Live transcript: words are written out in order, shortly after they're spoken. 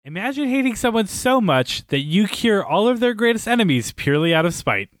Imagine hating someone so much that you cure all of their greatest enemies purely out of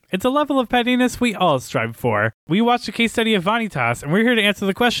spite. It's a level of pettiness we all strive for. We watched a case study of Vanitas, and we're here to answer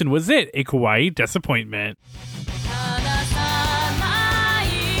the question, was it a kawaii disappointment?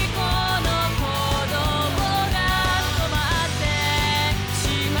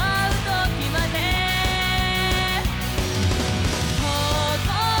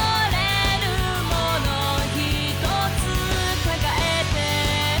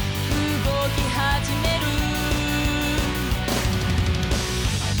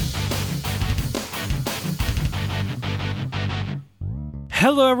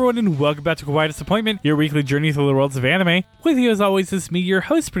 Hello everyone and welcome back to Kawaii Disappointment, your weekly journey through the worlds of anime. With you as always is me, your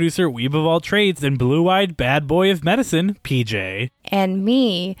host, producer, weeb of all trades, and blue-eyed bad boy of medicine, PJ. And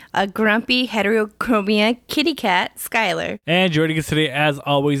me, a grumpy heterochromia kitty cat, Skylar. And joining us today as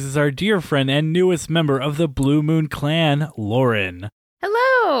always is our dear friend and newest member of the Blue Moon Clan, Lauren.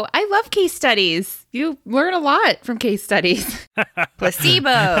 Hello, I love case studies. You learn a lot from case studies.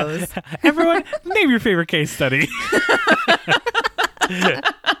 Placebos. Everyone, name your favorite case study.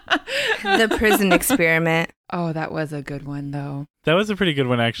 The prison experiment. Oh, that was a good one, though. That was a pretty good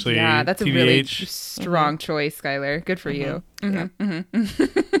one, actually. Yeah, that's TBH. a really strong choice, Skylar. Good for you.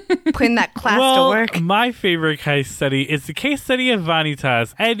 Putting that class to work. My favorite case study is the case study of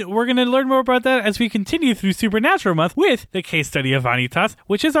Vanitas, and we're going to learn more about that as we continue through Supernatural Month with the case study of Vanitas,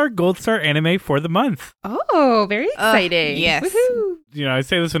 which is our Gold Star anime for the month. Oh, very exciting. Yes. Woohoo. You know, I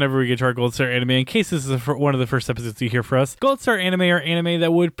say this whenever we get to our Gold Star anime, in case this is one of the first episodes you hear for us. Gold Star anime are anime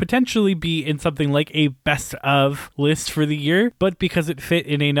that would potentially be in something like a best of list for the year, but because it fit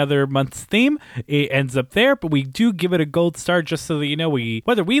in another month's theme, it ends up there. But we do give it a gold star just so that you know,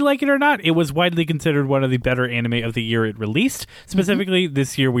 whether we like it or not, it was widely considered one of the better anime of the year it released. Specifically,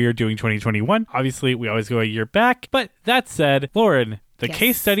 this year we are doing 2021. Obviously, we always go a year back. But that said, Lauren, the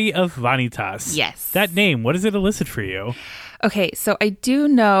case study of Vanitas. Yes. That name, what does it elicit for you? Okay, so I do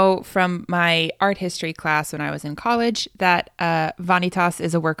know from my art history class when I was in college that Vanitas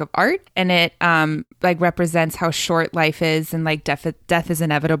is a work of art, and it represents how short life is, and like death is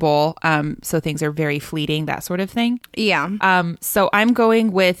inevitable. So things are very fleeting, that sort of thing. Yeah. So I'm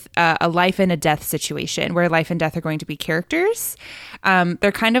going with a life and a death situation where life and death are going to be characters.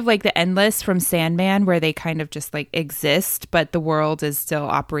 They're kind of like the Endless from Sandman, where they kind of just like exist, but the world is still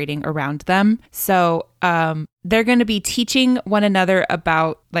operating around them. So they're going to be teaching one another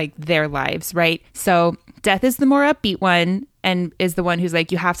about like their lives, right? So death is the more upbeat one and is the one who's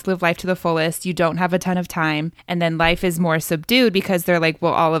like, you have to live life to the fullest. You don't have a ton of time. And then life is more subdued because they're like,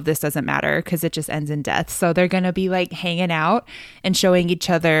 well, all of this doesn't matter because it just ends in death. So they're going to be like hanging out and showing each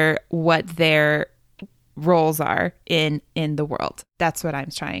other what their roles are in the world. That's what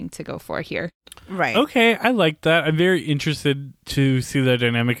I'm trying to go for here. Right. Okay, I like that. I'm very interested to see the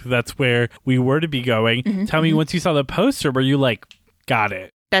dynamic if that's where we were to be going. Tell me, once you saw the poster, were you like, got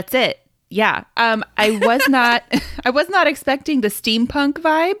it? That's it. Yeah. I was not expecting the steampunk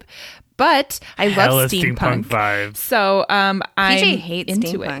vibe, but I love steampunk vibes. So I'm PJ hates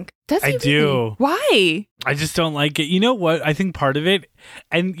into steampunk. it. Does he I do. Really? Why? I just don't like it. You know what? I think part of it,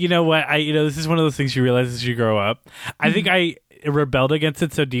 and you know what? This is one of those things you realize as you grow up. I think I rebelled against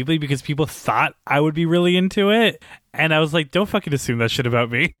it so deeply because people thought I would be really into it. And I was like, don't fucking assume that shit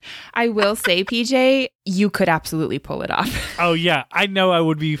about me. I will say, PJ, you could absolutely pull it off. Oh, yeah. I know I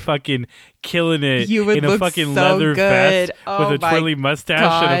would be fucking killing it You would in a look fucking so leather vest good. Oh with a my twirly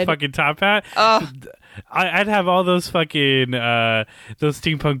mustache and a God. fucking top hat. Oh. I'd have all those fucking, those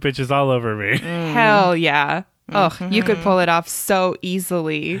steampunk bitches all over me. Hell yeah. Oh, you could pull it off so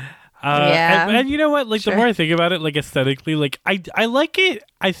easily. Yeah. And you know what? Like, Sure. the more I think about it, like, aesthetically, like, I like it,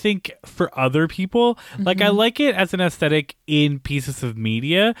 I think, for other people. Like, I like it as an aesthetic in pieces of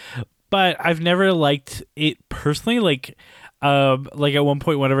media, but I've never liked it personally. Like, at one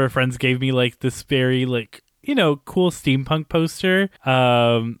point, one of our friends gave me, like, this very, like, cool steampunk poster,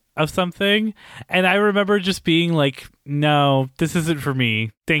 of something. And I remember just being like, no, this isn't for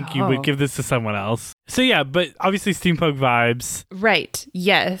me. Thank you, but give this to someone else. So yeah, but obviously steampunk vibes. Right.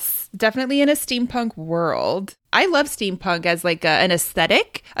 Yes. Definitely in a steampunk world. I love steampunk as like an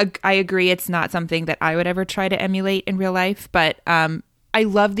aesthetic. I agree it's not something that I would ever try to emulate in real life, but I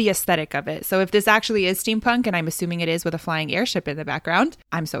love the aesthetic of it. So if this actually is steampunk, and I'm assuming it is with a flying airship in the background,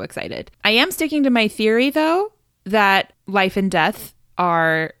 I'm so excited. I am sticking to my theory, though, that life and death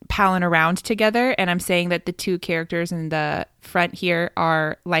are palling around together, and I'm saying that the two characters in the front here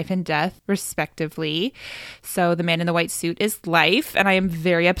are life and death, respectively. So the man in the white suit is life, and I am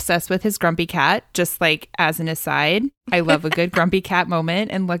very obsessed with his grumpy cat, just like as an aside. I love a good grumpy cat moment,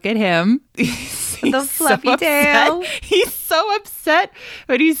 and look at him. He's The fluffy tail. He's so upset,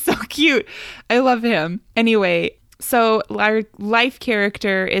 but he's so cute. I love him. Anyway, so our life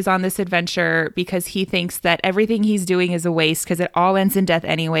character is on this adventure because he thinks that everything he's doing is a waste because it all ends in death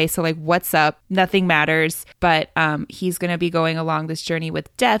anyway. So like, what's up? Nothing matters. But he's going to be going along this journey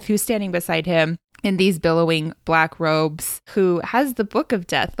with Death, who's standing beside him in these billowing black robes, who has the Book of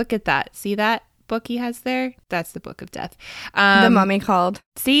Death. Look at that. See that book he has there? That's the Book of Death. The mummy called.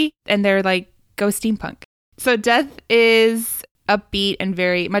 See? And they're like, go steampunk. So Death is upbeat and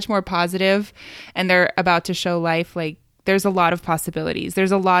very much more positive, and they're about to show life like there's a lot of possibilities.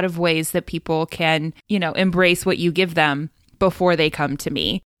 There's a lot of ways that people can, embrace what you give them before they come to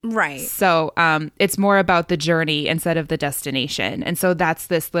me. Right. So it's more about the journey instead of the destination. And so that's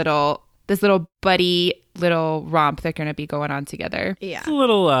this little buddy little romp they're going to be going on together. Yeah. It's a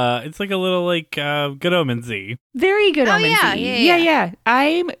little, it's like a little Good Omens-y. Very Good Oh, Omens-y. yeah.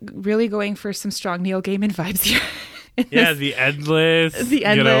 I'm really going for some strong Neil Gaiman vibes here. Yeah, the endless.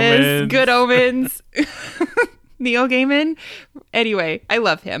 Good Omens. Neil Gaiman. Anyway, I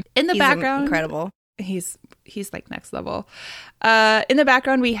love him. In the background, incredible. He's like next level. In the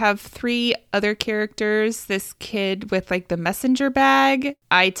background, we have 3 other characters. This kid with like the messenger bag,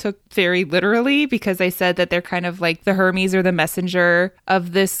 I took very literally because I said that they're kind of like the Hermes or the messenger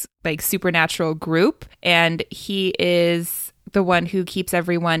of this like supernatural group. And he is the one who keeps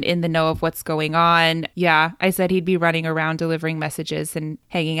everyone in the know of what's going on. Yeah, I said he'd be running around delivering messages and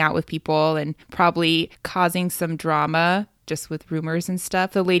hanging out with people and probably causing some drama just with rumors and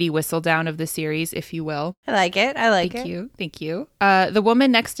stuff. The Lady Whistledown of the series, if you will. I like it. Thank you. The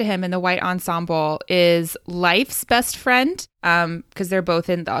woman next to him in the white ensemble is Life's best friend, because they're both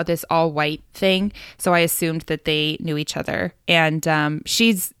in this all white thing. So I assumed that they knew each other. And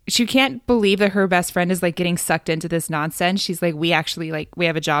she can't believe that her best friend is like getting sucked into this nonsense. She's like, we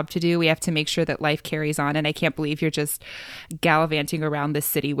have a job to do. We have to make sure that life carries on. And I can't believe you're just gallivanting around this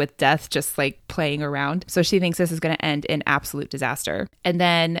city with death, just like playing around. So she thinks this is going to end in absolute disaster. And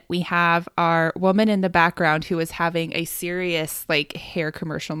then we have our woman in the background who is having a serious like hair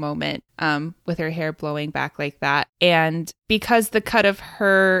commercial moment with her hair blowing back like that. And because the cut of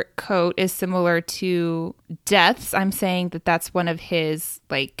her coat is similar to Death's, I'm saying that that's one of his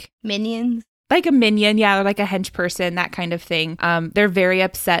like Minions. Like a minion, yeah, or like a hench person, that kind of thing. They're very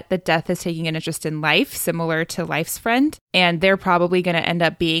upset that Death is taking an interest in Life, similar to Life's friend. And they're probably going to end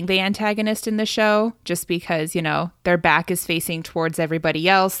up being the antagonist in the show just because, their back is facing towards everybody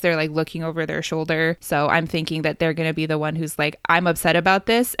else. They're like looking over their shoulder. So I'm thinking that they're going to be the one who's like, I'm upset about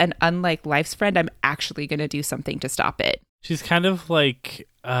this. And unlike Life's friend, I'm actually going to do something to stop it. She's kind of like,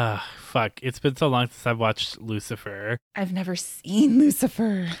 fuck. It's been so long since I've watched Lucifer. I've never seen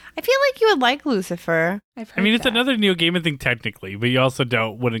Lucifer. I feel like you would like Lucifer. It's another Neil Gaiman thing technically, but you also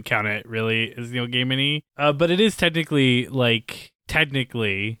wouldn't count it really as Neil Gaiman-y. But it is technically,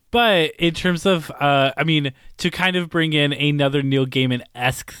 but in terms of, to kind of bring in another Neil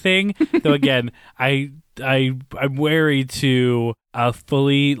Gaiman-esque thing, though again, I'm wary to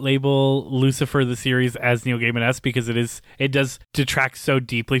fully label Lucifer the series as Neil Gaiman-esque because it does detract so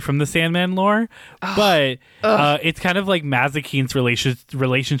deeply from the Sandman lore. But it's kind of like Mazikeen's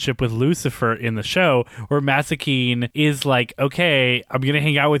relationship with Lucifer in the show, where Mazikeen is like, okay, I'm gonna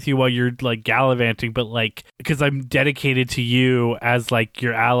hang out with you while you're like gallivanting, but like because I'm dedicated to you as like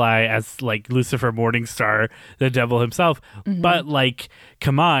your ally, as like Lucifer Morningstar, the devil himself. Mm-hmm. But like,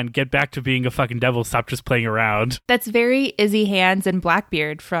 come on, get back to being a fucking devil. Stop just playing around. That's very Izzy Hands and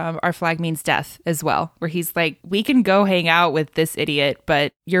Blackbeard from Our Flag Means Death as well, where he's like, we can go hang out with this idiot,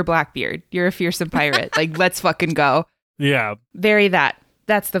 but you're Blackbeard. You're a fearsome pirate. Like, let's fucking go. Yeah. Very that.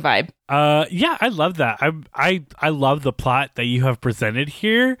 That's the vibe. Yeah, I love that. I love the plot that you have presented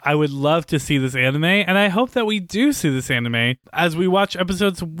here. I would love to see this anime, and I hope that we do see this anime as we watch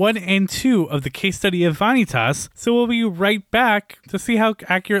episodes 1 and 2 of the case study of Vanitas. So we'll be right back to see how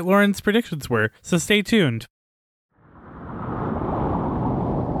accurate Lauren's predictions were. So stay tuned.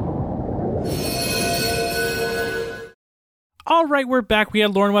 All right, we're back. We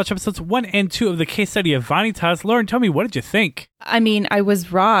had Lauren watch episodes 1 and 2 of the case study of Vanitas. Lauren, tell me, what did you think? I mean, I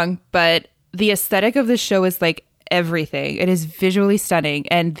was wrong, but the aesthetic of the show is like everything. It is visually stunning,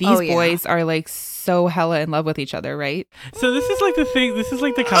 and these boys are like so hella in love with each other, right? So this is like the thing. This is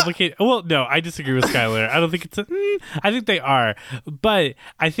like the complicated. Well, no, I disagree with Skylar. I don't think it's. I think they are, but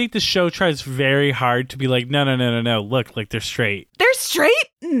I think the show tries very hard to be like, no. Look, like they're straight. They're straight?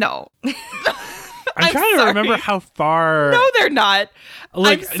 No. I'm trying to remember how far. No, they're not.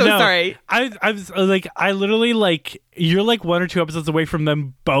 Like, I'm so sorry. I was like, I literally like, you're like 1 or 2 episodes away from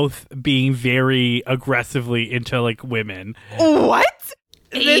them both being very aggressively into like women. What?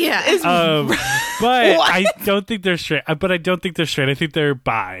 Yeah. But I don't think they're straight. I think they're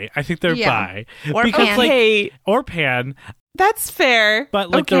bi. I think they're bi. Or because pan. like or pan. That's fair. But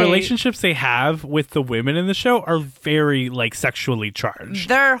like the relationships they have with the women in the show are very like sexually charged.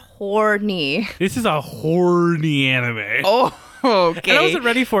 They're horny. This is a horny anime. Oh, okay. And I wasn't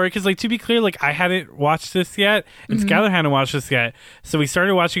ready for it because, like, to be clear, like, I hadn't watched this yet, and Skylar hadn't watched this yet. So we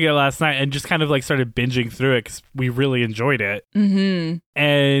started watching it last night and just kind of, like, started binging through it because we really enjoyed it. Mm-hmm.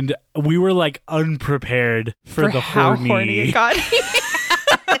 And we were, like, unprepared for the how horny it got.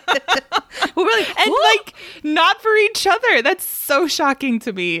 We were like, and like not for each other. That's so shocking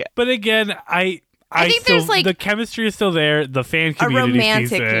to me. But again, I think still, there's, like, the chemistry is still there. The fan a community romantic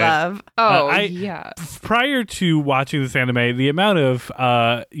sees it. love. Oh, yeah. Prior to watching this anime, the amount of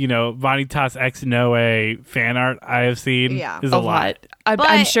Vanitas X Noe fan art I have seen is a lot.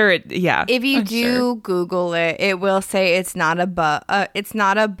 I'm sure it. Yeah. If you I'm do sure. Google it, it will say it's not a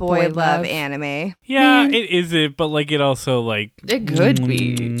boy love anime. Yeah, it isn't, but like it also like It could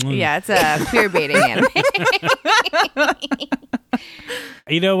be. Yeah, it's a queer baiting anime.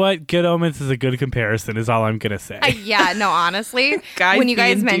 You know what? Good Omens is a good comparison, is all I'm going to say. Yeah, no, honestly. Guys when you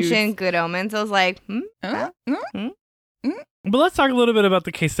guys being mentioned Good Omens, I was like, But let's talk a little bit about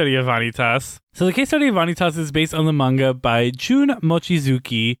the case study of Vanitas. So the case study of Vanitas is based on the manga by Jun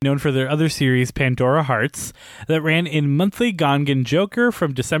Mochizuki, known for their other series Pandora Hearts, that ran in monthly Gangan Joker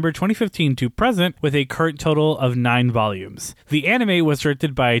from December 2015 to present with a current total of 9 volumes. The anime was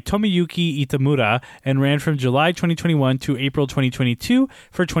directed by Tomiyuki Itamura and ran from July 2021 to April 2022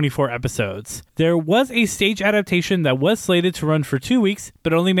 for 24 episodes. There was a stage adaptation that was slated to run for 2 weeks,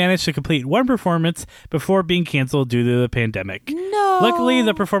 but only managed to complete 1 performance before being canceled due to the pandemic. No. Luckily,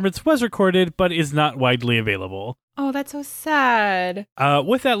 the performance was recorded, but is not widely available. Oh, that's so sad.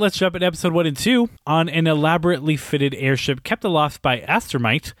 With that, let's jump into episode 1 and 2. On an elaborately fitted airship kept aloft by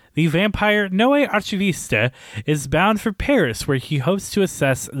Astermite, the vampire Noe Archiviste is bound for Paris, where he hopes to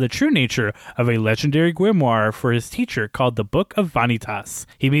assess the true nature of a legendary grimoire for his teacher called the Book of Vanitas.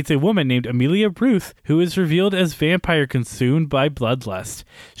 He meets a woman named Amelia Ruth, who is revealed as vampire consumed by bloodlust.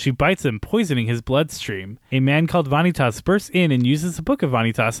 She bites him, poisoning his bloodstream. A man called Vanitas bursts in and uses the Book of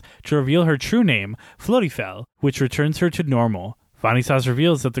Vanitas to reveal her true name, Florifel, which returns her to normal. Vanitas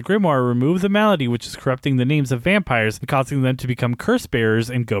reveals that the grimoire removed the malady which is corrupting the names of vampires and causing them to become curse bearers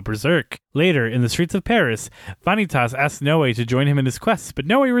and go berserk. Later, in the streets of Paris, Vanitas asks Noe to join him in his quest, but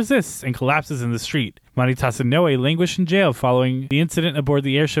Noe resists and collapses in the street. Vanitas and Noe languish in jail following the incident aboard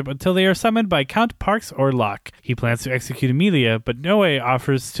the airship until they are summoned by Count Parks Orlok. He plans to execute Amelia, but Noe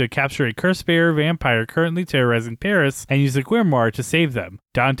offers to capture a curse bearer vampire currently terrorizing Paris and use a grimoire to save them.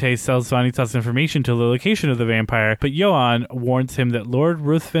 Dante sells Vanitas information to the location of the vampire, but Johan warns him that Lord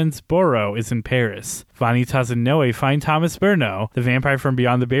Ruthven's Borough is in Paris. Vanitas and Noe find Thomas Berno, the vampire from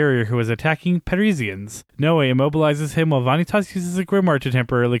beyond the barrier who is attacking Parisians. Noe immobilizes him while Vanitas uses a grimoire to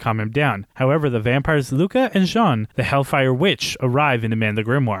temporarily calm him down. However, the vampires Luca and Jean, the Hellfire Witch, arrive and demand the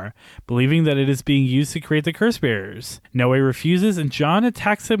grimoire, believing that it is being used to create the curse bearers. Noe refuses and Jean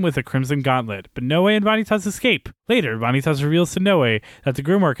attacks him with a crimson gauntlet, but Noe and Vanitas escape. Later, Vanitas reveals to Noe that the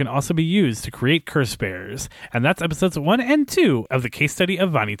grimoire can also be used to create curse bearers. And that's episodes 1 and 2 of the case study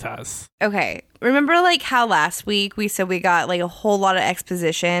of Vanitas. Okay. Remember like how last week we said we got like a whole lot of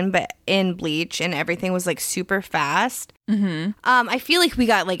exposition, but in Bleach and everything was like super fast? Mm-hmm. I feel like we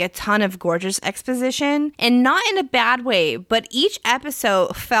got like a ton of gorgeous exposition, and not in a bad way, but each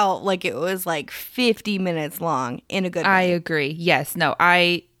episode felt like it was like 50 minutes long in a good way. I agree. Yes. No,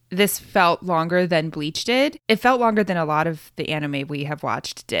 this felt longer than Bleach did. It felt longer than a lot of the anime we have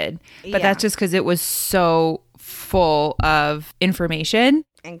watched did. But that's just because it was so full of information.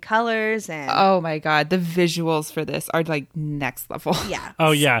 And colors and... Oh my god, the visuals for this are like next level. Yeah.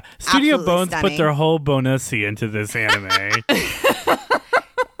 Oh yeah. Studio Absolutely Bones stunning. put their whole bonussy into this anime.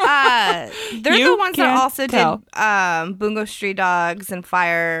 They're You the ones that can't also tell. did Bungo Street Dogs and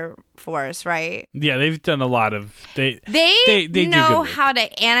Fire Force, right? Yeah, they've done a lot of... They They do know good work. how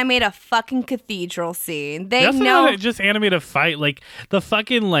to animate a fucking cathedral scene. They also know... how to just animate a fight. Like, the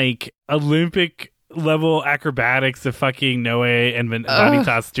fucking, like, Olympic level acrobatics of fucking Noe and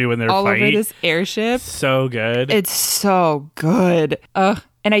Vanitas do in their All fight. over this airship. So good. It's so good.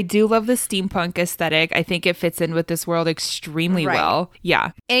 And I do love the steampunk aesthetic. I think it fits in with this world extremely Right. well.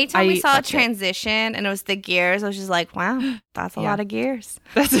 Yeah. Anytime we saw a loved it. transition and it was the gears, I was just like, wow, that's a Yeah. lot of gears.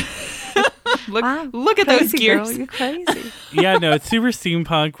 That's look Wow. look at those Crazy, gears. girl. You're crazy. Yeah, no, it's super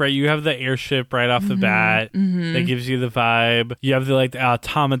steampunk, right? You have the airship right off the bat that gives you the vibe. You have the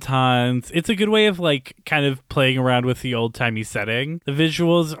automatons. It's a good way of like kind of playing around with the old timey setting. The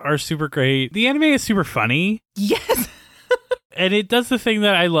visuals are super great. The anime is super funny. Yes. And it does the thing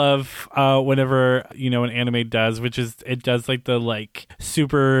that I love whenever, an anime does, which is it does like the like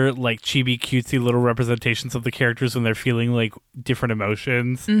super like chibi cutesy little representations of the characters when they're feeling like different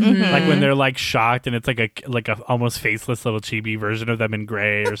emotions. Like when they're like shocked and it's like a almost faceless little chibi version of them in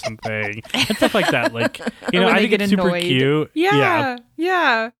gray or something. And stuff like that. Like, I think it's super cute.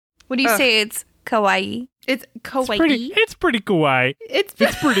 Yeah. Would you say it's kawaii? It's kawaii. It's pretty kawaii. It's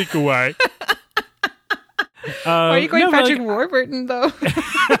pretty kawaii. Why are you going Patrick Warburton, though?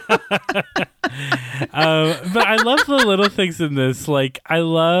 But I love the little things in this. Like, I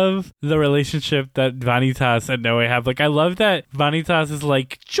love the relationship that Vanitas and Noe have. Like, I love that Vanitas is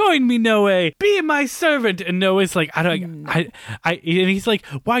like, join me, Noe, be my servant. And Noe's like, and he's like,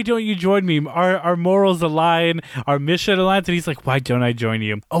 why don't you join me? Our morals align, our mission aligns. And he's like, why don't I join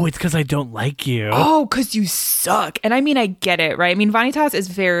you? Oh, it's because I don't like you. Oh, because you suck. And I mean, I get it, right? I mean, Vanitas is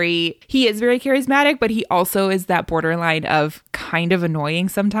very charismatic, but he also is that borderline of kind of annoying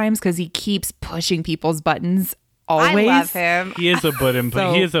sometimes because he keeps pushing people's buttons always. I love him. He is a button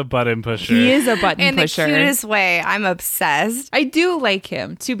pusher. He is a button pusher. In the cutest way. I'm obsessed. I do like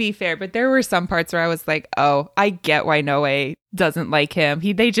him, to be fair, but there were some parts where I was like, oh, I get why Noe doesn't like him.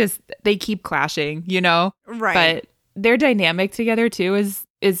 They keep clashing, Right. But their dynamic together too is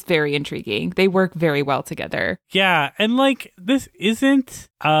very intriguing. They work very well together. Yeah, and like this isn't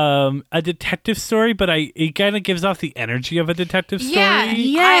a detective story, but it kind of gives off the energy of a detective story. Yeah,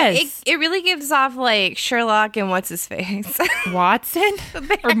 yes. It really gives off like Sherlock and what's his face, Watson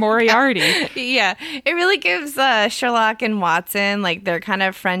or Moriarty. Yeah, it really gives Sherlock and Watson like their kind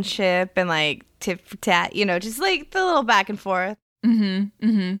of friendship and like tit for tat. Just like the little back and forth. I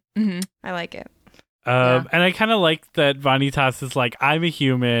like it. And I kind of like that Vanitas is like, I'm a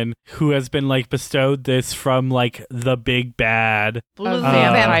human who has been like bestowed this from like the big bad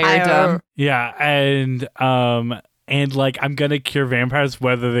vampiredom. Yeah, and like I'm gonna cure vampires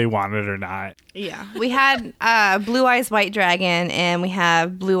whether they want it or not. Yeah, we had Blue Eyes White Dragon and we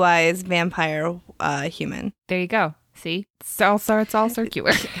have Blue Eyes Vampire Human. There you go. See, it's all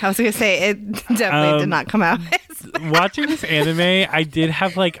circular. I was gonna say it definitely did not come out. Watching this anime, I did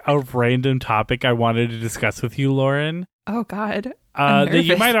have like a random topic I wanted to discuss with you, Lauren. Oh God, that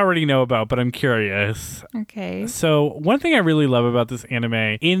you might already know about, but I'm curious. Okay. So one thing I really love about this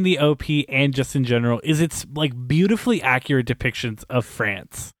anime, in the OP and just in general, is its like beautifully accurate depictions of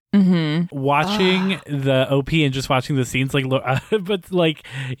France. Watching the OP and just watching the scenes, like, but like,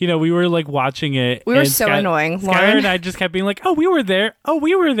 we were like watching it. We were so annoying. Skylar and I just kept being like, "Oh, we were there. Oh,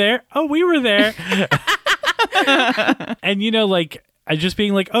 we were there. Oh, we were there." And like, I just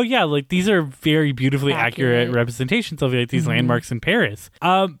being like, "Oh yeah, like these are very beautifully accurate representations of like these landmarks in Paris."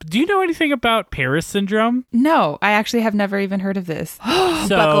 Do you know anything about Paris syndrome? No, I actually have never even heard of this.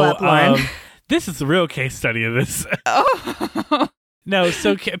 So, buckle up, Lauren. This is the real case study of this. No,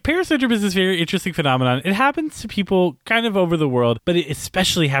 so Paris syndrome is this very interesting phenomenon. It happens to people kind of over the world, but it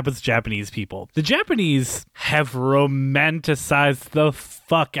especially happens to Japanese people. The Japanese have romanticized the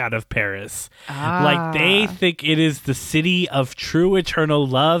fuck out of Paris. Like, they think it is the city of true eternal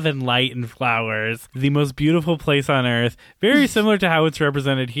love and light and flowers, the most beautiful place on earth, very similar to how it's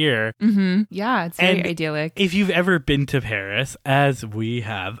represented here. Yeah, it's very idyllic. If you've ever been to Paris, as we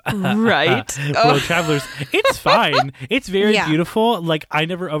have, right? World travelers, it's fine. It's very beautiful. Like, I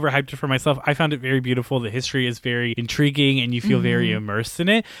never overhyped it for myself. I found it very beautiful. The history is very intriguing and you feel very immersed in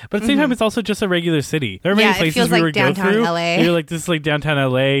it. But at the same time, it's also just a regular city. There are many places we would go through. LA. You're like, this is like downtown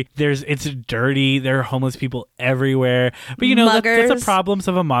LA. It's dirty. There are homeless people everywhere. But that's the problems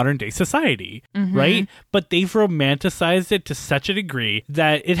of a modern day society, right? But they've romanticized it to such a degree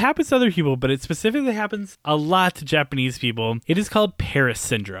that it happens to other people, but it specifically happens a lot to Japanese people. It is called Paris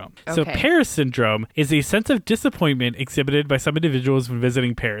syndrome. Okay. So Paris syndrome is a sense of disappointment exhibited by some individuals when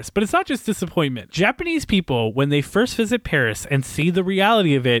visiting Paris. But it's not just disappointment. Japanese people, when they first visit Paris and see the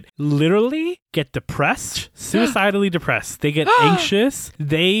reality of it, literally get depressed, suicidally depressed. They get anxious.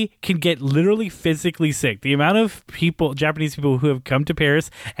 They can get literally physically sick. The amount of people, Japanese people who have come to Paris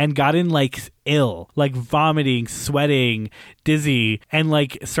and gotten like ill, like vomiting, sweating, dizzy, and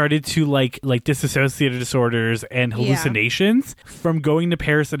like started to like dissociative disorders and hallucinations from going to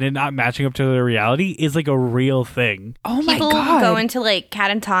Paris and it not matching up to their reality is like a real thing. Oh my People God. go into like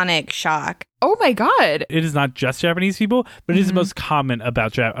catatonic shock. Oh my God. It is not just Japanese people, but it is the most common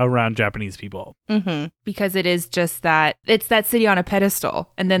about around Japanese people. Because it is just that, it's that city on a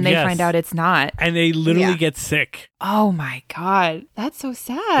pedestal. And then they find out it's not. And they literally get sick. Oh my God. That's so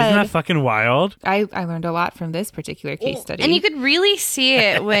sad. Isn't that fucking wild? I learned a lot from this particular case study. And you could really see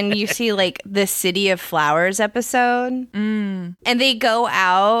it when you see like the City of Flowers episode. And they go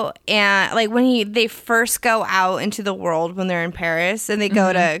out and like when they first go out into the world when they're in Paris and they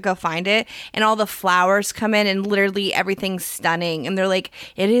go to go find it and all the flowers come in and literally everything's stunning. And they're like,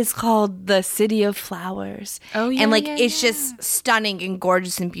 it is called the City of Flowers. Oh, yeah. And like it's just stunning and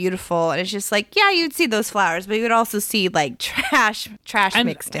gorgeous and beautiful. And it's just like, yeah, you'd see those flowers, but you would also see like trash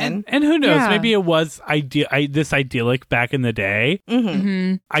mixed in. And who knows? Yeah. Maybe it was this idyllic back in the day.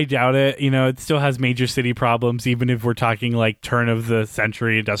 I doubt it. You know, it still has major city problems, even if we're talking like turn of the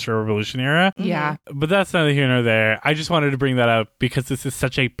century Industrial Revolution era. Yeah. But that's neither here nor there. I just wanted to bring that up because this is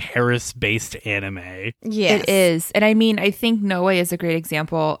such a Paris-based anime. Yes. It is. And I mean, I think Noe is a great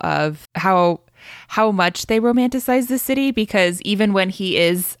example of how much they romanticize the city, because even when he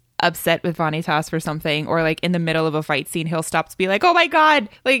is upset with Vanitas for something, or like in the middle of a fight scene, he'll stop to be like, oh my God,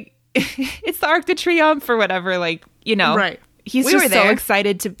 like it's the Arc de Triomphe or whatever, like, you know. Right. He's We just were so there.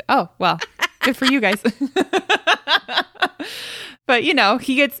 excited to, oh, well, good for you guys. But, you know,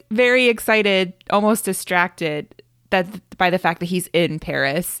 he gets very excited, almost distracted by the fact that he's in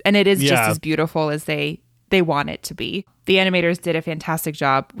Paris. And it is just as beautiful as they want it to be. The animators did a fantastic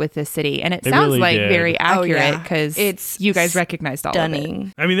job with this city. And it They sounds really like did. very accurate because It's you guys recognized all of it.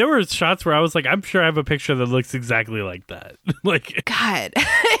 Stunning. I mean, there were shots where I was like, I'm sure I have a picture that looks exactly like that. Like, God,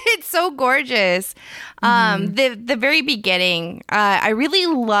 it's so gorgeous. The very beginning, I really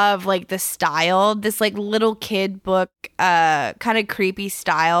love like the style, this like little kid book, kind of creepy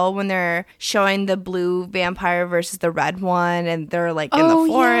style when they're showing the blue vampire versus the red one, and they're like in the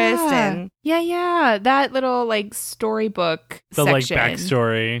forest and Yeah. That little like storybook the section. like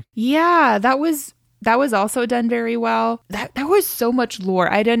backstory. Yeah, that was also done very well. That was so much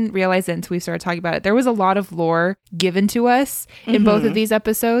lore. I didn't realize it until we started talking about it. There was a lot of lore given to us in both of these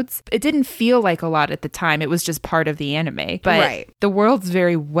episodes. It didn't feel like a lot at the time. It was just part of the anime. But the world's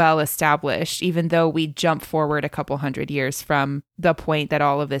very well established, even though we jump forward a couple hundred years from the point that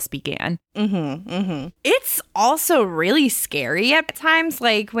all of this began. it's also really scary at times,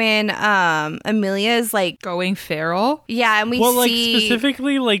 like when Amelia is like Going feral. and we Well, like see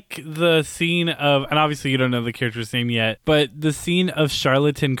specifically like the scene of, and obviously you don't know the character's name yet, but the scene of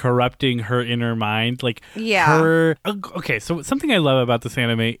Charlatan corrupting her inner mind, like her. Okay, so something I love about this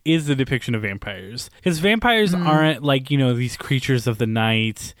anime is the depiction of vampires, because vampires aren't like, you know, these creatures of the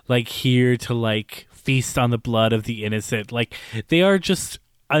night, like here to like feast on the blood of the innocent. Like they are just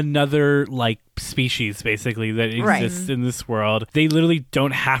another like species basically that exists in this world. They literally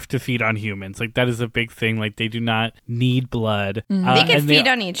don't have to feed on humans. Like that is a big thing. Like they do not need blood. they can feed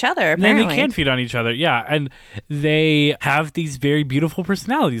on each other, And apparently. they can feed on each other, yeah. And they have these very beautiful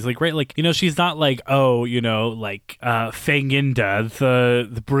personalities. Like, right, like, you know, she's not like, oh, you know, like Fanginda,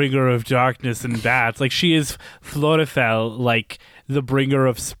 the bringer of darkness and bats. Like she is Florifel, like the bringer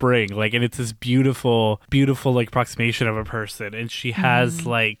of spring, like, and it's this beautiful like approximation of a person, and she has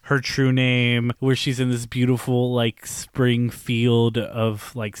like her true name, where she's in this beautiful like spring field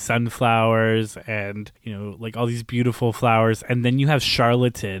of like sunflowers and, you know, like all these beautiful flowers. And then you have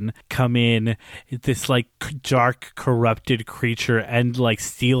Charlatan come in, this like dark corrupted creature, and like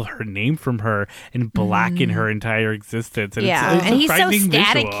steal her name from her and blacken her entire existence. And it's and a he's so frightening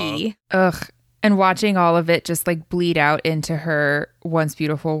visual. staticky. Ugh. And watching all of it just like bleed out into her once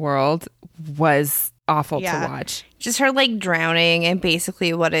beautiful world was awful to watch. Just her like drowning and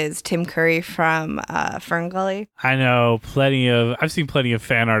basically what is Tim Curry from Fern Gully. I know I've seen plenty of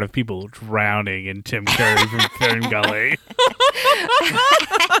fan art of people drowning in Tim Curry from Fern Gully.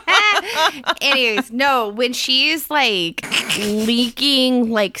 Anyways, no, when she's like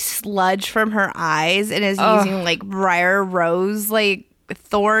leaking like sludge from her eyes and is using like briar rose like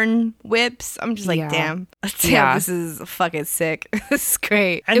thorn whips, I'm just like, damn, this is fucking sick. This is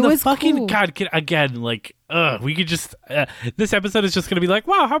great. And It the was fucking cool. God, again, like, we could just this episode is just gonna be like,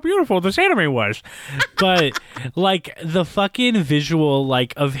 wow, how beautiful this anime was. But like the fucking visual,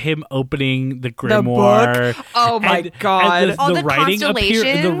 like of him opening the grimoire, Oh my God. and All the writing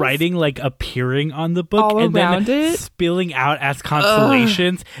constellations. the writing like appearing on the book, All and around then it. spilling out as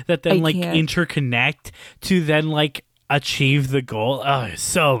constellations that then I like can't. interconnect to then like achieve the goal. Oh, it's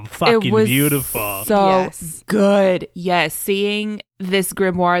so fucking It was beautiful. So Yes. good. Yes. Seeing this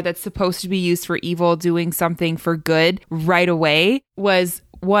grimoire that's supposed to be used for evil doing something for good right away was,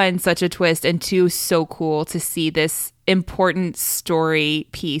 one, such a twist, and two, so cool to see this important story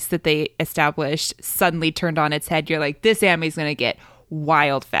piece that they established suddenly turned on its head. You're like, this anime's going to get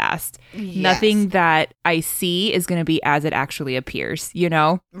wild fast. Yes. Nothing that I see is going to be as it actually appears, you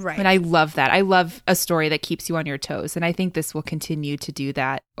know? Right. And I love that. I love a story that keeps you on your toes. And I think this will continue to do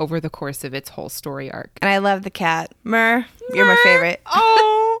that over the course of its whole story arc. And I love the cat. Myrrh, you're my favorite.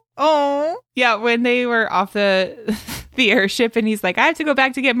 Oh. Yeah, when they were off the airship and he's like, I have to go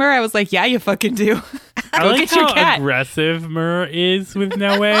back to get Myrrh. I was like, yeah, you fucking do. I like get your how cat. aggressive Myrrh is with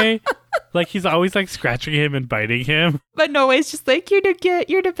Noe. Like, he's always, like, scratching him and biting him. But Noe's just like, you're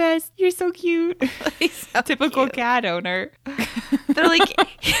the best. You're so cute. He's so Typical cute. cat owner. They're like,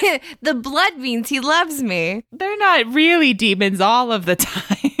 the blood means he loves me. They're not really demons all of the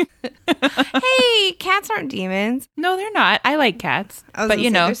time. Hey, cats aren't demons. No, they're not. I like cats. I was But gonna you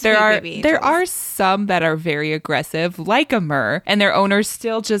say, know, they're there sweet are baby there angels. are some that are very aggressive, like a Myrrh, and their owners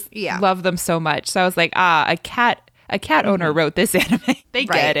still just Yeah. love them so much. So I was like, a cat owner wrote this anime. They Right.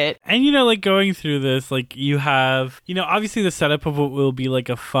 get it. And, you know, like, going through this, like, you have, you know, obviously the setup of what will be, like,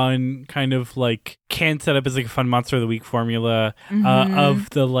 a fun kind of, like, can set up as, like, a fun Monster of the Week formula of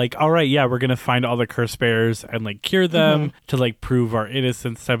the, like, all right, yeah, we're going to find all the curse bearers and, like, cure them to, like, prove our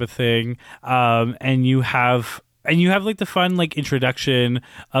innocence type of thing. And you have, like, the fun, like, introduction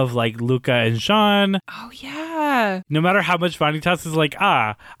of, like, Luca and Jean. Oh yeah. No matter how much Vanitas is like,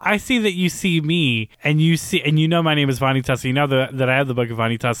 I see that you see me, and you know my name is Vanitas, so you know that I have the book of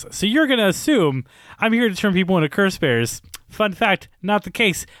Vanitas, so you're gonna assume I'm here to turn people into curse bearers. Fun fact, not the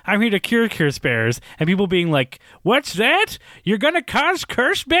case. I'm here to cure curse bearers, and people being like, what's that? You're gonna cause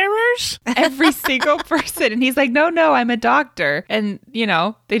curse bearers? Every single person. And he's like, no, I'm a doctor. And, you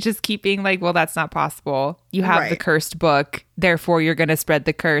know, they just keep being like, well, that's not possible. You have the Right. cursed book. Therefore, you're going to spread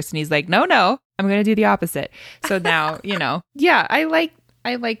the curse. And he's like, no, I'm going to do the opposite. So now, you know, yeah, I like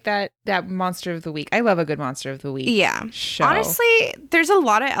that Monster of the Week. I love a good Monster of the Week. Yeah. Show. Honestly, there's a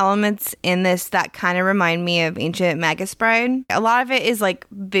lot of elements in this that kind of remind me of Ancient Magus Bride. A lot of it is like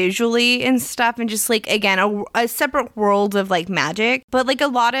visually and stuff and just like, again, a separate world of like magic. But like a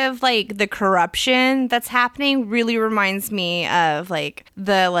lot of like the corruption that's happening really reminds me of like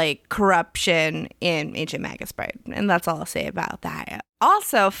the like corruption in Ancient Magus Bride. And that's all I'll say about that.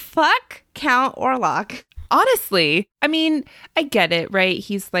 Also, fuck Count Orlok. Honestly, I mean, I get it, right?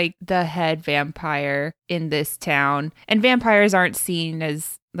 He's like the head vampire in this town, and vampires aren't seen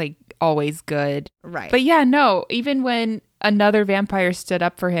as like always good. Right. But yeah, no, even when another vampire stood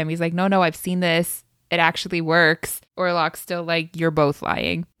up for him, he's like, no, I've seen this. It actually works. Orlok's still like, you're both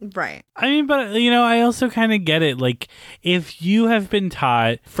lying. Right. I mean, but, you know, I also kind of get it. Like, if you have been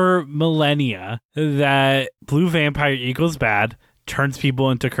taught for millennia that blue vampire equals bad, turns people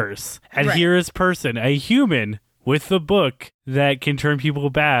into curse. And Right. here is person, a human with the book that can turn people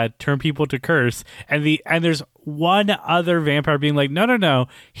bad, turn people to curse. And there's one other vampire being like, no,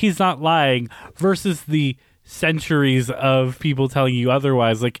 he's not lying, versus the centuries of people telling you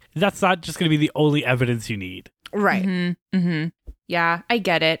otherwise. Like, that's not just going to be the only evidence you need. Right. Mm-hmm. Yeah, I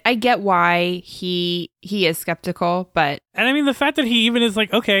get it. I get why he is skeptical, but And I mean, the fact that he even is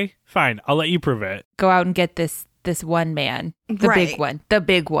like, okay, fine, I'll let you prove it. go out and get this one man. The Right. big one. The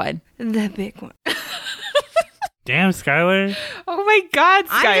big one. The big one. Damn, Skylar. Oh my God,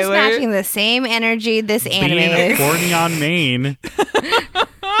 Skylar. I'm just matching the same energy this anime Being is. horny on Maine.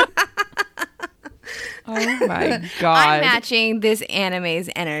 Oh my God. I'm matching this anime's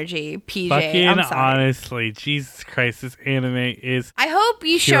energy, PJ. Fucking I'm sorry. honestly, Jesus Christ, this anime is... I hope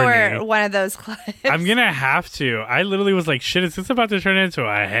you show her Tyranny. one of those clips. I'm gonna have to. I literally was like, shit, is this about to turn into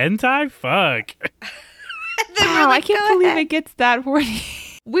a hentai? Fuck. Then we're Wow, like, I can't go believe ahead. it gets that horny.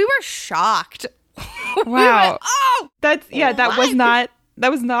 We were shocked. We Wow. went, oh, That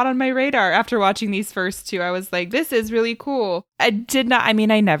was What? not on my radar after watching these first two. I was like, this is really cool. I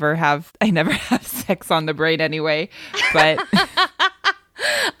never have sex on the brain anyway, but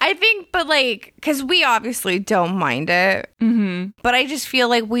I think, but like, because we obviously don't mind it, but I just feel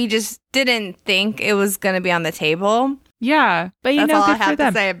like we just didn't think it was going to be on the table. yeah. But you That's know, all I good for have to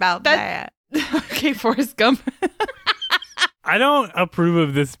them. say about that. Okay, Forrest Gump. I don't approve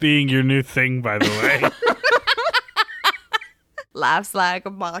of this being your new thing, by the way. Laughs like a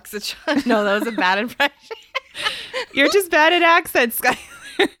box of chocolate. No, that was a bad impression. You're just bad at accents,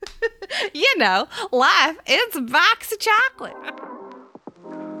 Skylar. You know, life, it's a box of chocolate.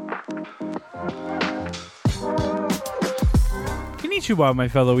 Konnichiwa, my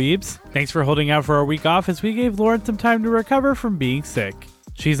fellow weebs. Thanks for holding out for our week off as we gave Lauren some time to recover from being sick.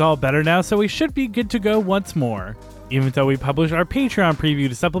 She's all better now, so we should be good to go once more. Even though we published our Patreon preview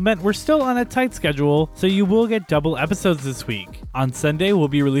to supplement, we're still on a tight schedule, so you will get double episodes this week. On Sunday, we'll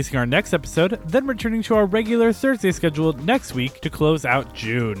be releasing our next episode, then returning to our regular Thursday schedule next week to close out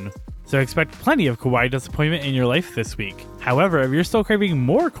June. so expect plenty of kawaii disappointment in your life this week. However, if you're still craving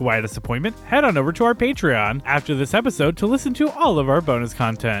more kawaii disappointment, head on over to our Patreon after this episode to listen to all of our bonus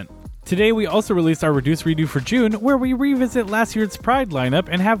content. Today, we also released our Reduce Redo for June, where we revisit last year's Pride lineup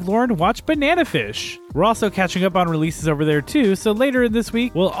and have Lauren watch Banana Fish. We're also catching up on releases over there too, so later in this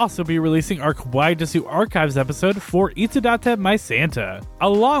week, we'll also be releasing our Kawaii Desu Archives episode for Itadata My Santa,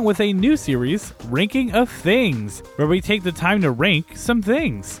 along with a new series, Ranking of Things, where we take the time to rank some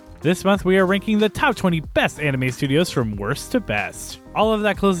things. This month, we are ranking the top 20 best anime studios from worst to best. All of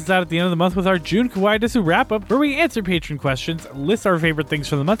that closes out at the end of the month with our June Kawaii Desu wrap-up, where we answer patron questions, list our favorite things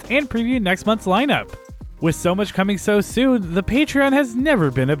for the month, and preview next month's lineup. With so much coming so soon, the Patreon has never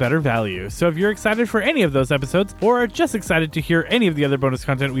been a better value. So if you're excited for any of those episodes, or are just excited to hear any of the other bonus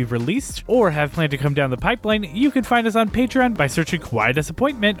content we've released, or have planned to come down the pipeline, you can find us on Patreon by searching Kawaii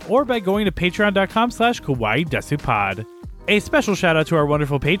Disappointment, or by going to patreon.com/Kawaii Desupod. A special shout out to our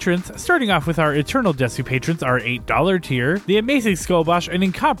wonderful patrons, starting off with our Eternal Desu patrons, our $8 tier, the amazing Skullbosh and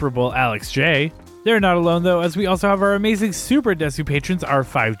incomparable Alex J. They're not alone though, as we also have our amazing Super Desu patrons, our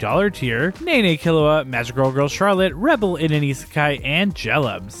 $5 tier, Nene Killua, Magical Girl Charlotte, Rebel in an Isekai, and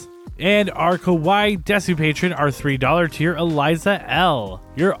Jellubs. And our Kawaii Desu patron, our $3 tier, Eliza L.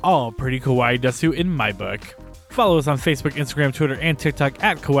 You're all pretty Kawaii Desu in my book. Follow us on Facebook, Instagram, Twitter, and TikTok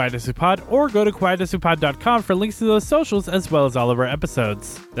at Kawaii Desupod, or go to kawaiidesupod.com for links to those socials as well as all of our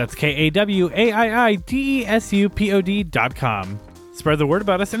episodes. That's KAWAIIDESUPOD.com. Spread the word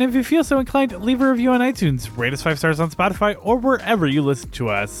about us, and if you feel so inclined, leave a review on iTunes, rate us 5 stars on Spotify, or wherever you listen to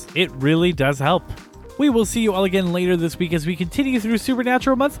us. It really does help. We will see you all again later this week as we continue through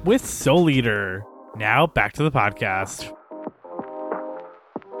Supernatural Month with Soul Eater. Now, back to the podcast.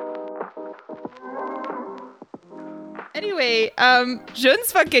 Anyway,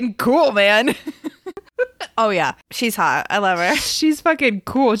 Jun's fucking cool, man. Oh yeah, she's hot. I love her. She's fucking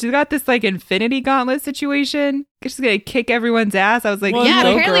cool. She's got this like Infinity Gauntlet situation. She's gonna kick everyone's ass. I was like, Yeah,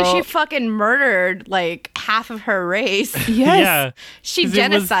 "Yo, apparently girl." she fucking murdered like half of her race. Yes. Yeah. She 'Cause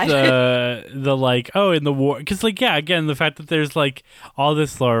it was genocided. the like, oh, in the war. Because, like, yeah, again, the fact that there's, like, all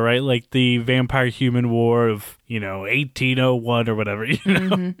this lore, right? Like, the vampire-human war of, 1801 or whatever, And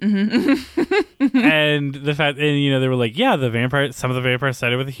the fact, and, they were like, yeah, some of the vampires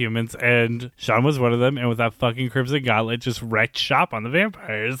sided with the humans, and Sean was one of them, and with that fucking Crimson Gauntlet, just wrecked shop on the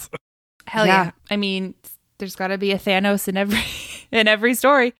vampires. Hell yeah. I mean, there's got to be a Thanos in every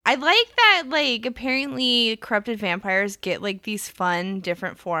story. I like that, like, apparently corrupted vampires get, like, these fun,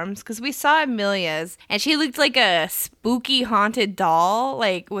 different forms. Because we saw Amelia's, and she looked like a spooky, haunted doll,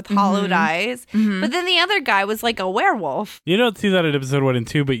 like, with hollowed eyes. Mm-hmm. But then the other guy was, like, a werewolf. You don't see that in episode 1 and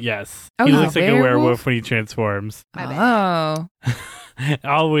 2, but yes. Oh, he he's looks a like a werewolf werewolf? when he transforms. My bad. Oh.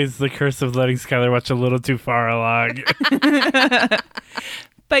 Always the curse of letting Skylar watch a little too far along.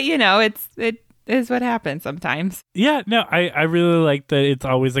 But, it is what happens sometimes. Yeah, no, I really like that it's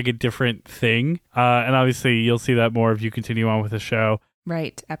always like a different thing. And obviously you'll see that more if you continue on with the show.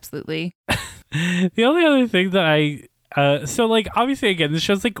 Right. Absolutely. The only other thing that so like obviously again, this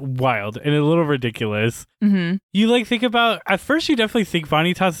show's like wild and a little ridiculous. Mm-hmm. You like think about, at first you definitely think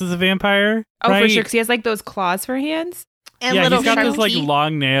Vanitas is a vampire. Oh, right? for sure. Because he has like those claws for hands. And Yeah, little he's got sharp those like teeth.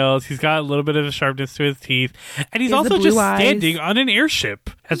 long nails. He's got a little bit of a sharpness to his teeth. And he's He has the also just blue eyes. standing on an airship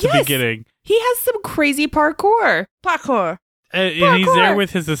at the Yes. beginning. He has some crazy parkour. Parkour. And he's there Parkour.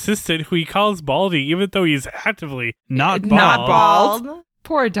 with his assistant, who he calls Baldy, even though he's actively not bald. Not bald.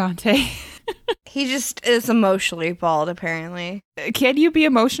 Poor Dante. He just is emotionally bald, apparently. Can you be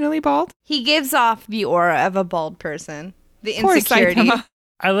emotionally bald? He gives off the aura of a bald person. The Poor insecurity. Saitama.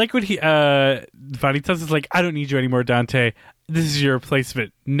 I like when Vanitas is like, I don't need you anymore, Dante. This is your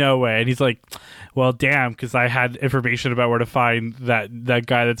replacement. No way. And he's like, well, damn, because I had information about where to find that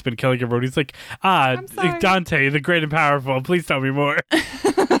guy that's been killing everyone. He's like, I'm sorry. Dante, the great and powerful. Please tell me more.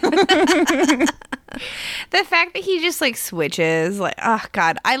 The fact that he just like switches, like, oh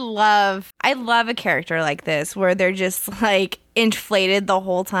god, I love a character like this where they're just like inflated the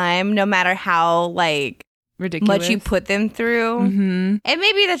whole time, no matter how like Ridiculous. much you put them through. Mm-hmm. And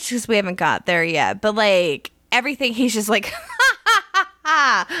maybe that's just we haven't got there yet, but like everything, he's just like, ha ha ha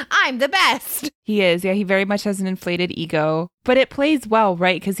ha, I'm the best. He is. Yeah, he very much has an inflated ego, but it plays well,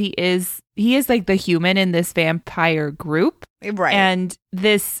 right? Because he is like the human in this vampire group, Right. and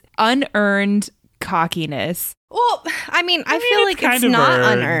this unearned cockiness. Well, I mean, I feel it's like kind it's of not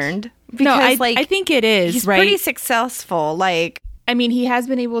earned. unearned. No, Because like I think it is, he's right? pretty successful. Like I mean, he has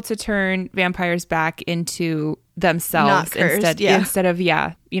been able to turn vampires back into themselves Not cursed, instead of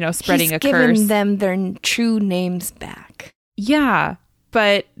spreading he's a given curse. them their true names back. Yeah,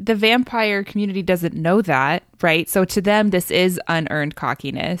 but the vampire community doesn't know that, right? So to them, this is unearned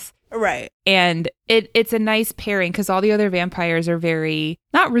cockiness. Right. And it's a nice pairing because all the other vampires are very,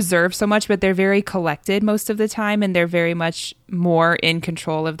 not reserved so much, but they're very collected most of the time. And they're very much more in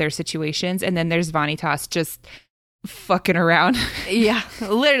control of their situations. And then there's Vanitas just fucking around. Yeah,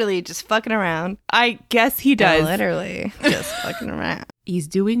 literally just fucking around. I guess he does. Yeah, literally just fucking around. He's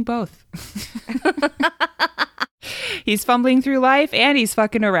doing both. He's fumbling through life and he's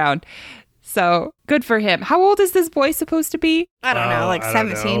fucking around. So good for him. How old is this boy supposed to be? I don't know, like I don't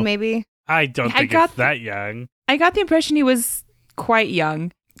 17 know. maybe. I don't think it's that young. I got the impression he was quite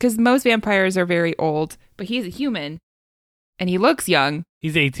young because most vampires are very old, but he's a human and he looks young.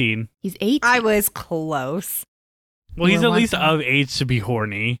 He's 18. He's 8. I was close. Well, he's Or at least one. of age to be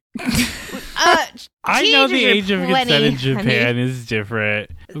horny. Uh, I know the teenagers age are of plenty, consent in Japan honey. is different.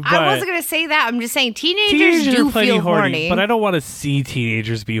 But I wasn't going to say that. I'm just saying teenagers teenagers do are plenty feel horny, horny. but I don't want to see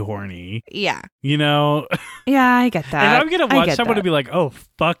teenagers be horny. Yeah. You know? Yeah, I get that. If I'm going to I watch get someone that. to be like, oh,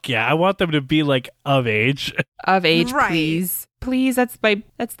 fuck yeah. I want them to be like of age. Of age, Right. please. Please, that's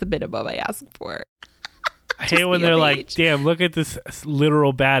the minimum I ask for. I hate when be they're of like, age. damn, look at this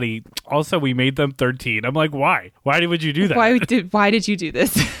literal baddie. Also, we made them 13. I'm like, why? Why would you do that? Why did you do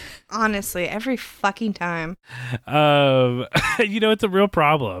this? Honestly, every fucking time. You know, it's a real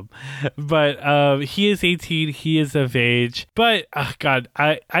problem. But he is 18. He is of age. But God,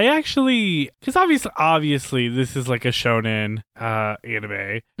 I actually, because obviously this is like a shonen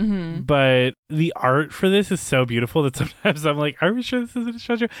anime. Mm-hmm. But the art for this is so beautiful that sometimes I'm like, are we sure this isn't a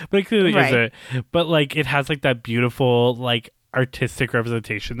shoujo? But it clearly Right. isn't. But like, it has like that beautiful like artistic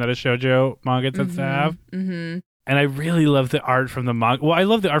representation that a shoujo manga tends to have. Mm-hmm. And I really love the art from the manga. Well, I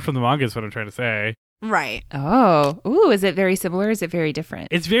love the art from the manga is what I'm trying to say. Right. Oh. Ooh, is it very similar? Is it very different?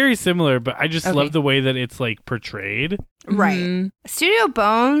 It's very similar, but I just Okay. love the way that it's like portrayed. Right. Mhm. Studio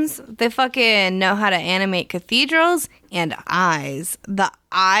Bones, they fucking know how to animate cathedrals and eyes. The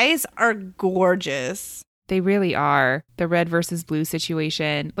eyes are gorgeous. They really are. The red versus blue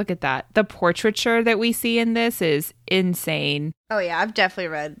situation. Look at that. The portraiture that we see in this is insane. Oh yeah, I've definitely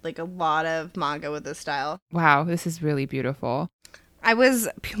read like a lot of manga with this style. Wow, this is really beautiful.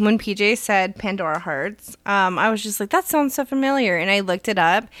 When PJ said Pandora Hearts, I was just like, that sounds so familiar. And I looked it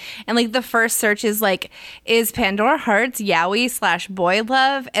up and like the first search is like, is Pandora Hearts yaoi / boy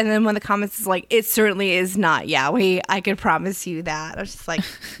love? And then one of the comments is like, it certainly is not yaoi. I could promise you that. I was just like,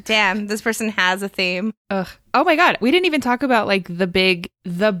 damn, this person has a theme. Ugh. Oh my god, we didn't even talk about like the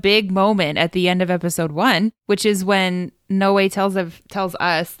big moment at the end of episode 1, which is when Noe tells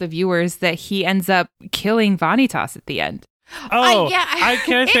us, the viewers, that he ends up killing Vanitas at the end. Oh, yeah,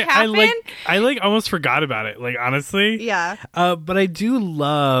 can I it say happened. I almost forgot about it. Like honestly, Yeah. but I do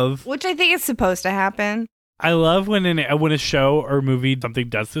love. Which I think is supposed to happen. I love when a show or movie something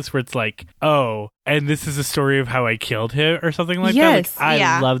does this where it's like, oh, and this is a story of how I killed him or something like Yes, that. Like, I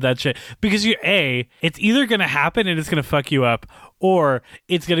yeah. love that shit because it's either gonna happen and it's gonna fuck you up, or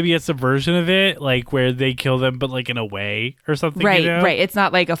it's gonna be a subversion of it, like where they kill them, but like in a way or something. Right, you know? right. It's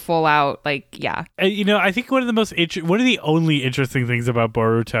not like a full out, like, yeah. You know, I think one of the only interesting things about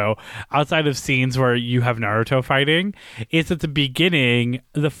Boruto, outside of scenes where you have Naruto fighting, is at the beginning,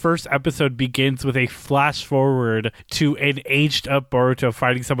 the first episode begins with a flash forward to an aged up Boruto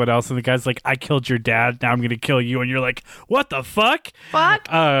fighting someone else, and the guy's like, "I killed your dad, now I'm gonna kill you," and you're like, "What the fuck?" Fuck.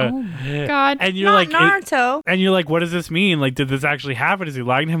 God. And you're Not like, Naruto. and you're like, what does this mean? Like, did this actually happen? Is he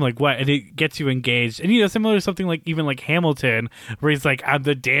lying to him? Like, what? And it gets you engaged. And, you know, similar to something like even like Hamilton, where he's like, I'm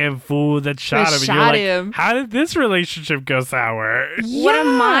the damn fool that shot him. And you're like, him. how did this relationship go sour? One of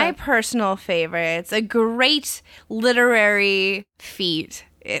Yeah. my personal favorites, a great literary feat.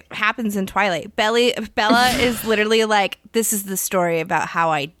 It happens in Twilight. Bella is literally like, this is the story about how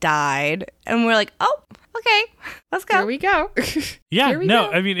I died. And we're like, oh, okay, let's go. Here we go. Yeah, Here we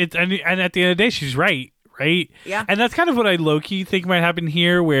no, go. I mean, and at the end of the day, she's right. Yeah. And that's kind of what I low-key think might happen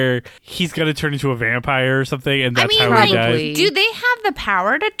here, where he's going to turn into a vampire or something, and that's how he probably. dies. do they have the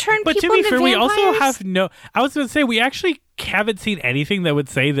power to turn But to people be into fair, we vampires? also have I was going to say, we actually haven't seen anything that would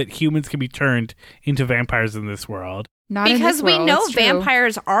say that humans can be turned into vampires in this world. Not in because this we world, know it's true.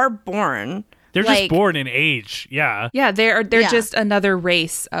 vampires are born. They're Like- just born in age, yeah. Yeah, they're Yeah. just another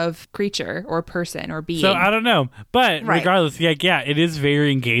race of creature or person or being. So I don't know, but Right. regardless, yeah, it is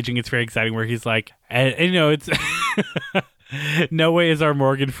very engaging. It's very exciting. Where he's like, and you know, it's no way is our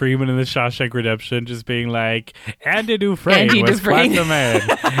Morgan Freeman in the Shawshank Redemption just being like, Andy Dufresne Andy was quite Dufresne.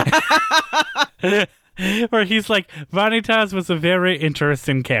 the man. Where he's like, Vanitas was a very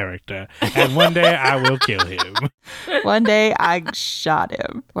interesting character, and one day I will kill him. One day I shot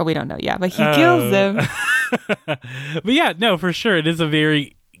him. Well, we don't know yet, but he kills them. But yeah, no, for sure, it is a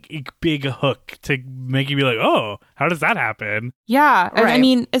very big hook to make you be like, oh, how does that happen? Yeah. I Right.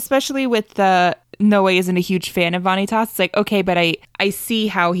 mean, especially with Noe isn't a huge fan of Vanitas. It's like, okay, but I see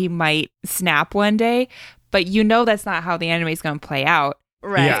how he might snap one day, but that's not how the anime is going to play out.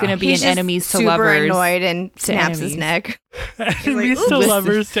 Right. Yeah. It's going to be He's an just enemies to super lovers. annoyed and snaps his enemies. neck. Enemies to "Oops."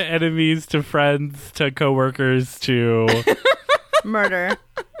 lovers, to enemies, to friends, to coworkers, to Murder.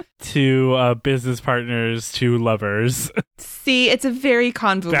 to business partners, to lovers. See, it's a very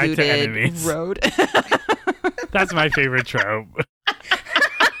convoluted enemies. road. That's my favorite trope.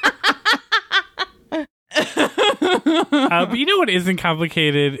 But you know what isn't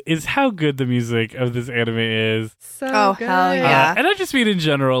complicated is how good the music of this anime is. So Oh, hell yeah. And I just mean in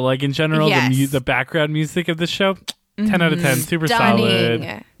general. Like in general, Yes. the background music of the show, 10 out of 10, super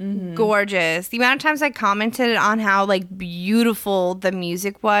Stunning. solid. Gorgeous. The amount of times I commented on how like beautiful the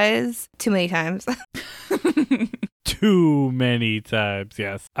music was, too many times. Too many times,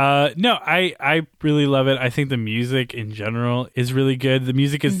 yes. No, I really love it. I think the music in general is really good. The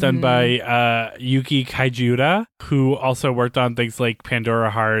music is done by Yuki Kajiura, who also worked on things like Pandora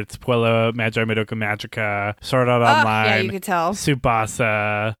Hearts, Puella Magi Madoka Magica, Sword Art Online, Yeah, you could tell.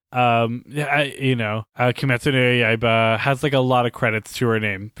 Tsubasa. Kimetsu no Yaiba has like a lot of credits to her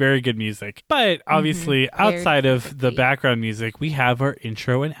name. Very good music. But obviously, outside of the background music, we have our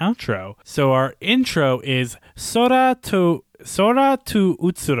intro and outro. So our intro is Sora to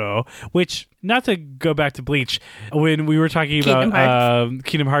Utsuro, which, not to go back to Bleach, when we were talking about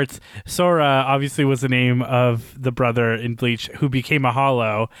Kingdom Hearts, Sora obviously was the name of the brother in Bleach who became a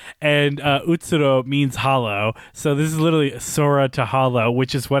hollow, and Utsuro means hollow. So this is literally Sora to hollow,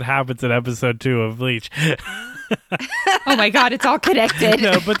 which is what happens in episode 2 of Bleach. Oh my god, it's all connected.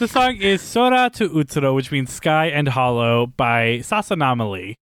 No, but the song is Sora to Utsuro, which means sky and hollow, by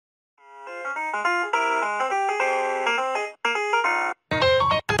Sasanamali.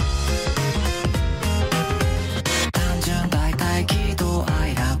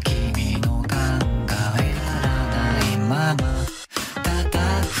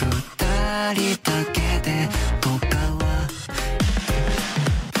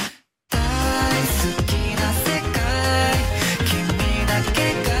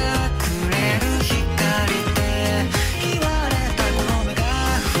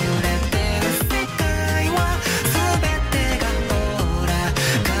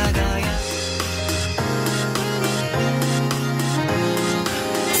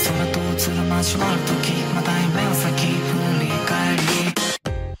 始まる時また夢を先振り返り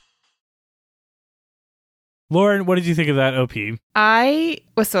Lauren, what did you think of that OP? I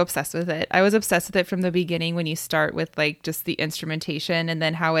was so obsessed with it. I was obsessed with it from the beginning when you start with like just the instrumentation and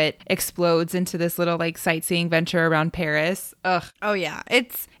then how it explodes into this little like sightseeing venture around Paris. Ugh. Oh yeah,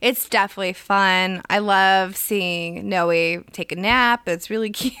 it's definitely fun. I love seeing Noe take a nap. It's really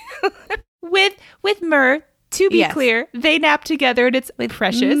cute. With Mur, to be Yes. clear, they nap together and it's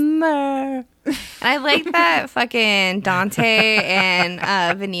precious. And I like that fucking Dante and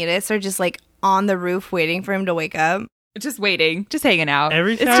Vanitas are just like on the roof waiting for him to wake up. Just waiting, just hanging out.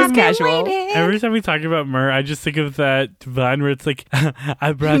 Every It's time- just I've been casual. waiting. Every time we talk about Mur, I just think of that vine where it's like,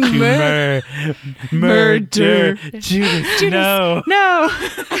 I brought you Mur. Murder. Judas, no. No.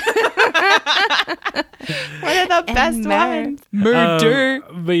 One of the best Mur. ones. Murder.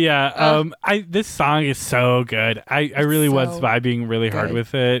 But yeah, this song is so good. I really was so vibing really hard good.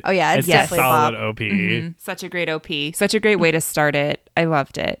 with it. Oh, yeah, it's a definitely solid pop. OP. Mhm. Such a great OP. Such a great way to start it. I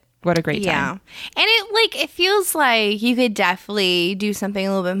loved it. What a great Yeah. time. And it feels like you could definitely do something a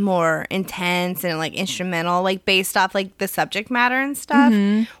little bit more intense and like instrumental, like based off like the subject matter and stuff,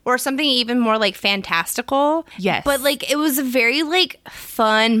 or something even more like fantastical. Yes. But like it was a very like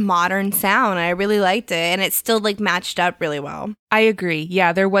fun modern sound. I really liked it, and it still like matched up really well. I agree.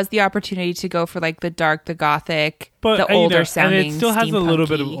 Yeah, there was the opportunity to go for like the dark, the gothic, But the older and sounding. it still has a little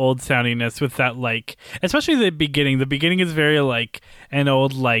bit of steampunky. old soundiness with that, like, especially the beginning. The beginning is very like an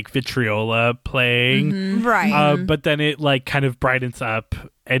old like vitriola playing, Right. but then it like kind of brightens up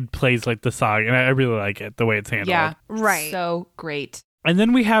and plays like the song, and I really like it the way it's handled. Yeah. Right. So great. And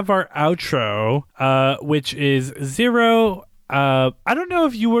then we have our outro, which is Zero. I don't know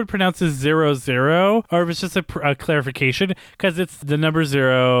if you would pronounce this 00 or if it's just a clarification, because it's the number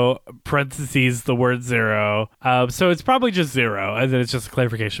 0 parentheses the word 0. So it's probably just 0, and then it's just a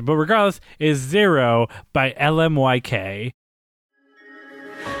clarification. But regardless, is 0 by LMYK.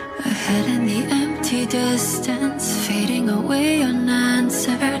 Ahead in the empty distance, fading away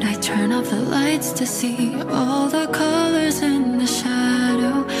unanswered. I turn off the lights to see all the colors in the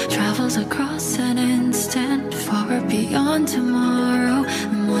shadow. Travels across an instant, forward beyond tomorrow.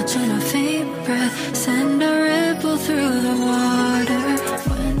 I'm watching a faint breath send a ripple through the water.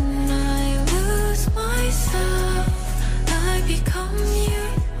 When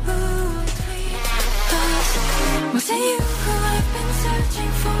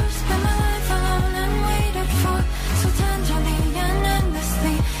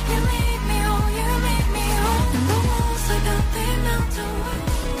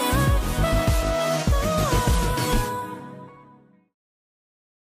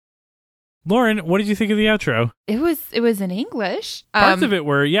Lauren, what did you think of the outro? It was in English. Parts of it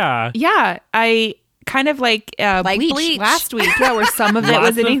were, yeah. Yeah, I kind of like Bleach last week. Yeah, where some of it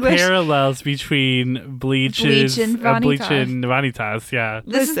was in English. Parallels between Bleach and Vanitas. Yeah.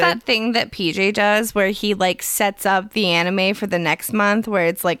 This is that thing that PJ does where he like sets up the anime for the next month where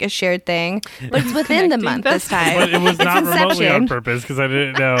it's like a shared thing. But it's within the month this time. But it was not remotely on purpose because I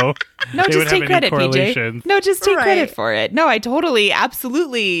didn't know. No, just take credit, PJ. No, just take credit for it. No, I totally,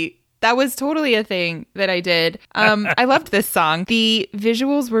 absolutely. That was totally a thing that I did. I loved this song. The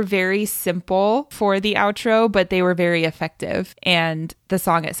visuals were very simple for the outro, but they were very effective. And the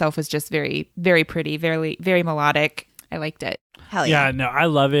song itself was just very, very pretty, very, very melodic. I liked it. Hell yeah. Yeah, no, I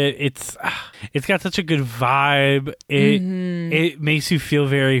love it. It's got such a good vibe. It makes you feel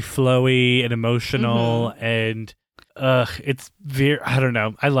very flowy and emotional and it's very, I don't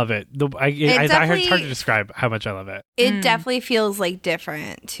know. I love it. It's hard to describe how much I love it. It definitely feels like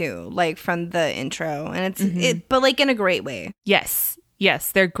different too, like from the intro, and but like in a great way. Yes,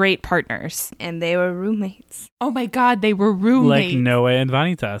 they're great partners, and they were roommates. Oh my God, they were roommates, like Noah and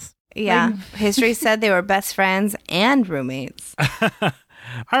Vanitas. Yeah, history said they were best friends and roommates.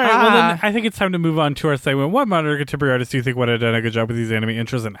 All right, well then I think it's time to move on to our segment. What modern contemporary artists do you think would have done a good job with these anime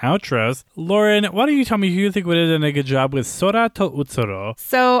intros and outros? Lauren, why don't you tell me who you think would have done a good job with Sora to Utsuro?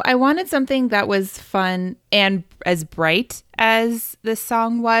 So I wanted something that was fun and as bright as this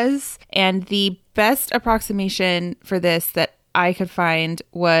song was. And the best approximation for this that I could find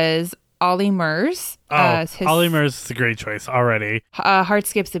was Ollie Murs. Ollie Murs is a great choice already. Heart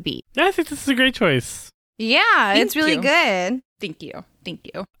Skips a Beat. Yeah, I think this is a great choice. Yeah, it's really good. Thank you.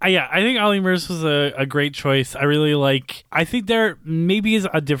 Yeah, I think Ollie Murs was a great choice. I think there maybe is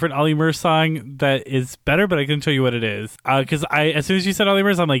a different Ollie Murs song that is better, but I couldn't tell you what it is. Because as soon as you said Ollie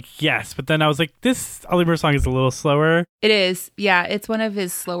Murs, I'm like, yes. But then I was like, this Ollie Murs song is a little slower. It is. Yeah, it's one of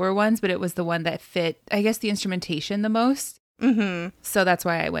his slower ones, but it was the one that fit, I guess, the instrumentation the most. Mm-hmm. So that's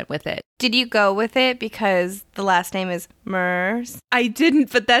why I went with it. Did you go with it because the last name is Murs? I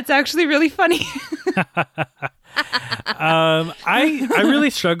didn't, but that's actually really funny. I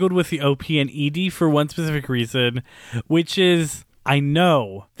really struggled with the OP and ED for one specific reason, which is I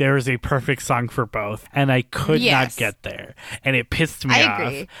know there is a perfect song for both, and I could not get there, and it pissed me off.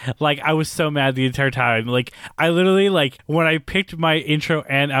 Agree. Like, I was so mad the entire time. Like, I literally, like, when I picked my intro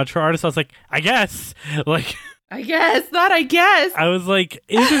and outro artist, I was like, I guess. Like... I guess, not I guess. I was like,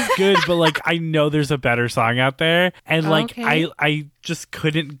 it is good, but like, I know there's a better song out there. And like, I just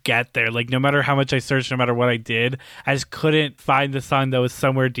couldn't get there. Like, no matter how much I searched, no matter what I did, I just couldn't find the song that was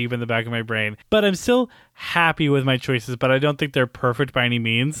somewhere deep in the back of my brain. But I'm still happy with my choices, but I don't think they're perfect by any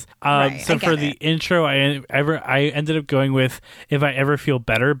means. So for the intro, I ended up going with If I Ever Feel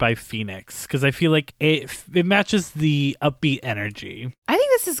Better by Phoenix, because I feel like it matches the upbeat energy. I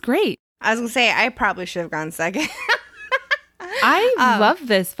think this is great. I was going to say, I probably should have gone second. I love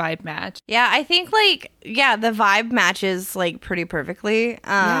this vibe match. Yeah, I think, like, the vibe matches, like, pretty perfectly.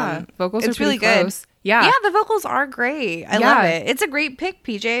 Vocals it's are really close. Good. Yeah. Yeah, the vocals are great. I love it. It's a great pick,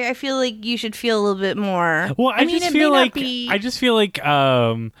 PJ. I feel like you should feel a little bit more. Well, I just feel like Sora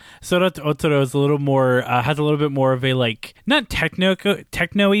to Utsuro is a little more has a little bit more of a like not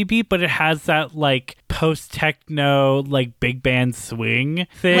techno-y beat, but it has that like post-techno like big band swing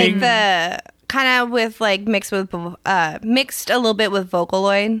thing. Like the kind of with like mixed a little bit with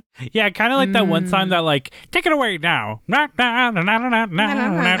Vocaloid. Yeah, kind of like that one song that like take it away now. Like that's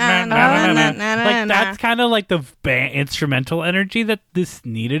kind of like the band instrumental energy that this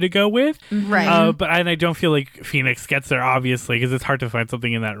needed to go with. Right. But I don't feel like Phoenix gets there obviously because it's hard to find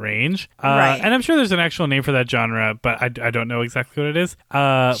something in that range. Right. And I'm sure there's an actual name for that genre, but I don't know exactly what it is.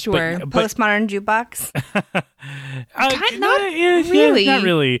 Sure. Postmodern jukebox. Not really. Not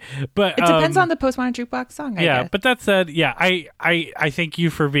really. But it depends on the Postmodern Jukebox song. I guess. But that said, I thank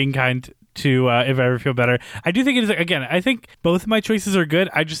you for being kind to If I Ever Feel Better. I do think it is, again, I think both of my choices are good.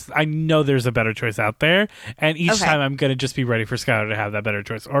 I know there's a better choice out there, and each time I'm going to just be ready for Skylar to have that better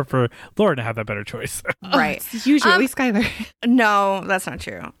choice, or for Lauren to have that better choice. Right. It's usually Skylar. No, that's not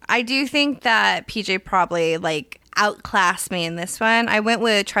true. I do think that PJ probably like outclassed me in this one. I went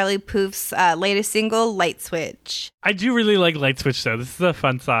with Charlie Puth's latest single, Light Switch. I do really like Light Switch though. This is a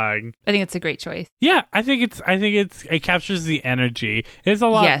fun song. I think it's a great choice. Yeah, I think it captures the energy. It is a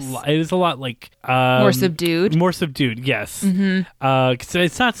lot. Yes. It is a lot like more subdued. More subdued. Yes. So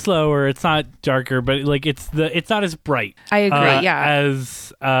it's not slower. It's not darker, but like it's not as bright. I agree.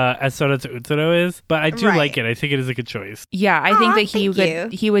 As Sora to Utsuro is, but I do like it. I think it is a good choice. Yeah, I think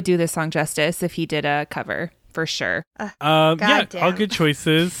that he would do this song justice if he did a cover. for sure. Yeah, Goddamn. all good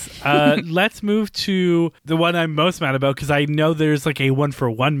choices. Let's move to the one I'm most mad about because I know there's like a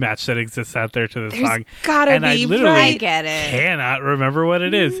 1-for-1 match that exists out there to this song. Gotta and I be, literally I get it. cannot remember what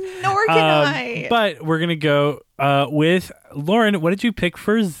it is. Nor can I. But we're gonna go with Lauren. What did you pick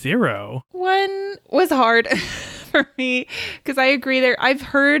for 0? One was hard for me because I agree there. I've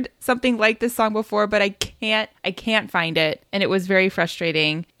heard something like this song before, but I can't find it, and it was very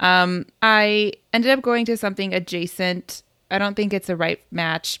frustrating. I ended up going to something adjacent. I don't think it's a right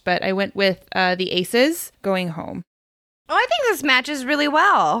match, but I went with the Aces, Going Home. Oh, I think this matches really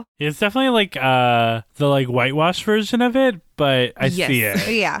well. It's definitely like the like whitewash version of it, but I Yes. see it.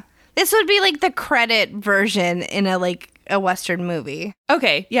 Yeah. This would be like the credit version in a Western movie.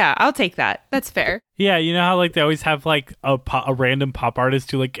 Okay, yeah, I'll take that. That's fair. Yeah, you know how like they always have like a random pop artist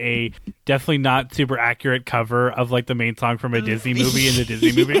do like a definitely not super accurate cover of like the main song from a Disney movie in the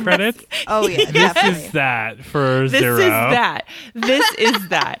Disney movie credits. Oh, yeah, This definitely. is that for This 0. is that. This is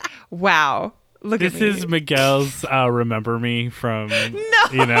that. Wow. Look at This me. is Miguel's "Remember Me" from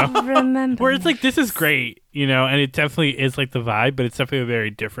you know, Remember. where it's like this is great, you know, and it definitely is like the vibe, but it's definitely a very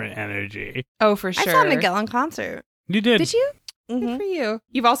different energy. Oh, for I sure. saw Miguel in concert. You did, Did you? Mhm. Good for you.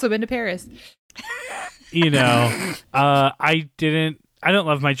 You've also been to Paris. you know. I don't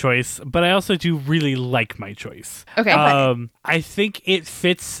love my choice, but I also do really like my choice. Okay. I think it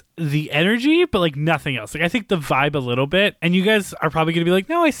fits the energy, but like nothing else. Like I think the vibe a little bit, and you guys are probably going to be like,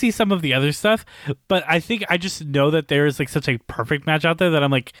 no, I see some of the other stuff, but I think I just know that there is like such a perfect match out there that I'm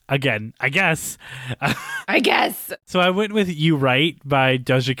like, again, I guess. I guess. So I went with "You Right" by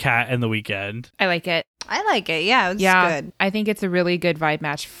Doja Cat and The Weeknd. I like it. I like it. Yeah, it's Yeah. good. I think it's a really good vibe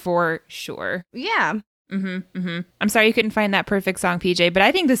match for sure. Yeah. I'm sorry you couldn't find that perfect song, PJ, but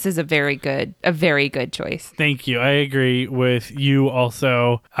I think this is a very good choice. Thank you. I agree with you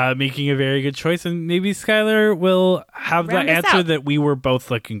also making a very good choice, and maybe Skylar will have the Round us answer out. that we were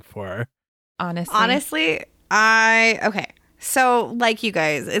both looking for. Honestly, okay. So, like you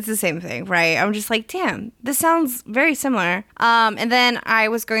guys, it's the same thing, right? I'm just like, damn, this sounds very similar. And then I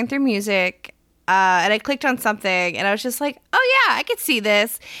was going through music, and I clicked on something, and I was just like, oh yeah, I could see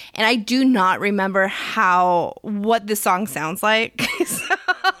this. And I do not remember what the song sounds like. So,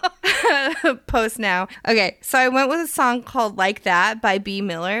 post now. Okay, so I went with a song called "Like That" by B.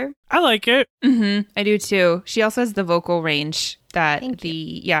 Miller. I like it. I do too. She also has the vocal range that Thank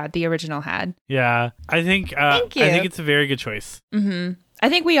the original had. Yeah, I think Thank you. I think it's a very good choice. I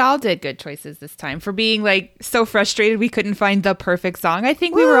think we all did good choices this time for being like so frustrated we couldn't find the perfect song. I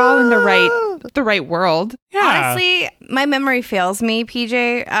think we were all in the right world. Yeah. Honestly, my memory fails me,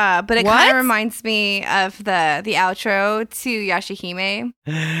 PJ. But it What? kind of reminds me of the outro to Yashahime.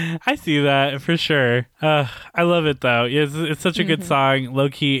 I see that for sure. I love it though. It's such a good song. Low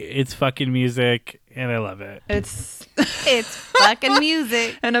key, it's fucking music, and I love it. It's It's fucking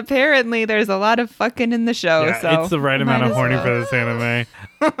music. and apparently there's a lot of fucking in the show. Yeah, so it's the right amount might of as horny well. for this anime.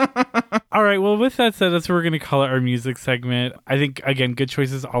 All right. Well, with that said, that's what we're going to call it our music segment. I think, again, good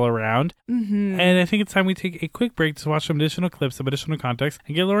choices all around. And I think it's time we take a quick break to watch some additional clips, some additional context,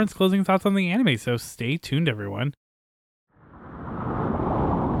 and get Lauren's closing thoughts on the anime. So stay tuned, everyone.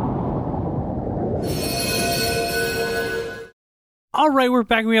 All right, we're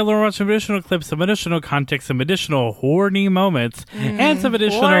back. We have Lauren watch some additional clips, some additional context, some additional horny moments, and some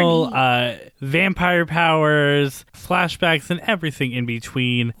additional vampire powers, flashbacks, and everything in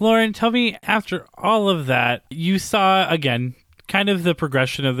between. Lauren, tell me, after all of that, you saw, again, kind of the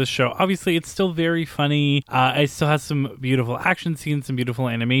progression of the show. Obviously, it's still very funny. It still has some beautiful action scenes, some beautiful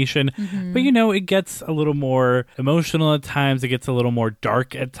animation, but you know, it gets a little more emotional at times. It gets a little more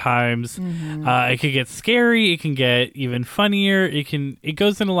dark at times. It can get scary. It can get even funnier. It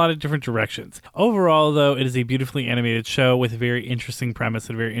goes in a lot of different directions. Overall, though, it is a beautifully animated show with a very interesting premise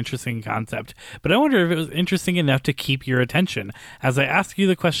and a very interesting concept. But I wonder if it was interesting enough to keep your attention. As I ask you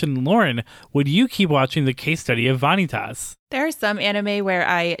the question, Lauren, would you keep watching the case study of Vanitas? There are some anime where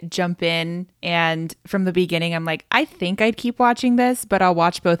I jump in and from the beginning I'm like, I think I'd keep watching this, but I'll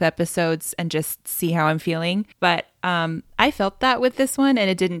watch both episodes and just see how I'm feeling. But I felt that with this one and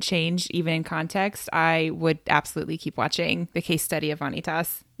it didn't change even in context. I would absolutely keep watching the case study of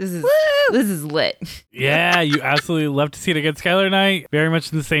Vanitas. This is lit. Yeah, you absolutely love to see it again. Skylar and I, very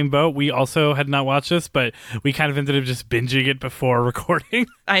much in the same boat. We also had not watched this, but we kind of ended up just binging it before recording.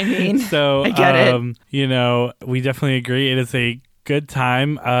 I mean, So, I get it. You know, we definitely agree. It is a good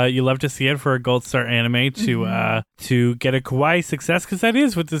time. You love to see it for a Gold Star anime to get a kawaii success, because that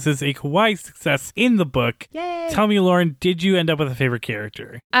is what this is, a kawaii success in the book. Yay! Tell me, Lauren, did you end up with a favorite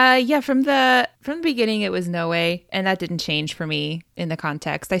character? Yeah, from the beginning it was Noe, and that didn't change for me in the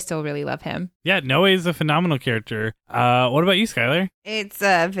context. I still really love him. Yeah, Noe is a phenomenal character. What about you, Skylar? It's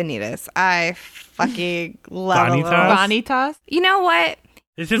Vanitas. I fucking love Vanitas? Vanitas. Vanitas? You know what?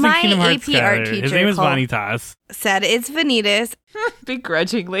 This isn't My Kingdom Hearts, AP art Skylar. His teacher name is called- Vanitas. Said it's Vanitas.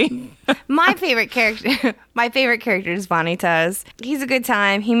 Begrudgingly. My favorite character is Vanitas. He's a good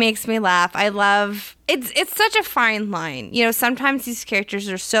time. He makes me laugh. I love it's such a fine line. You know, sometimes these characters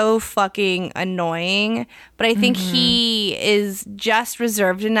are so fucking annoying, but I think he is just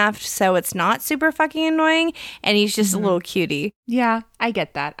reserved enough so it's not super fucking annoying, and he's just a little cutie. Yeah, I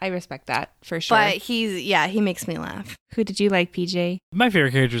get that. I respect that for sure. But he makes me laugh. Who did you like, PJ? My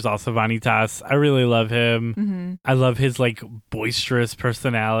favorite character is also Vanitas. I really love him. I love his like boisterous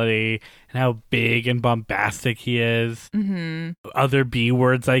personality and how big and bombastic he is. Other B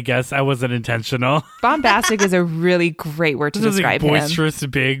words, I guess. I wasn't intentional. Bombastic is a really great word to This is describe like him. boisterous,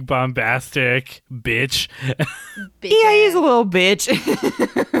 big, bombastic bitch. Yeah, he's a little bitch.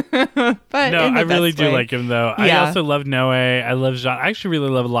 But No, in the I really best do way. like him though. I Yeah. also love Noe. I love Jean. I actually really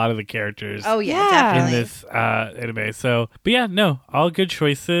love a lot of the characters. Oh yeah, Yeah. in definitely. this anime. So, but yeah, no, all good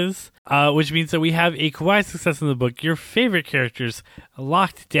choices. Which means that we have a kawaii success in the book. Your favorite characters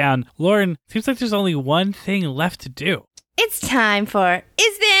locked down. Lauren, seems like there's only one thing left to do. It's time for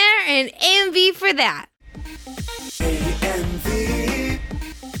Is There an AMV for That? AMV,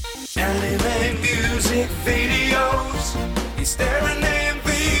 anime music videos. Is there an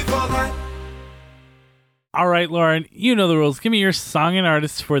AMV for that? All right, Lauren, you know the rules. Give me your song and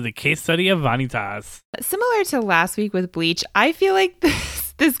artist for the case study of Vanitas. Similar to last week with Bleach, I feel like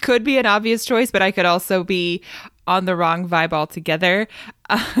this could be an obvious choice, but I could also be on the wrong vibe altogether.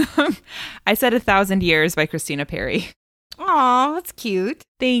 I said 1,000 Years by Christina Perry. Aw, that's cute.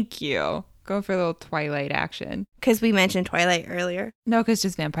 Thank you. Go for a little Twilight action. Because we mentioned Twilight earlier. No, because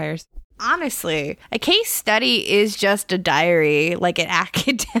just vampires. Honestly, a case study is just a diary, like an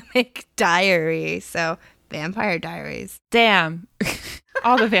academic diary. So, Vampire Diaries. Damn.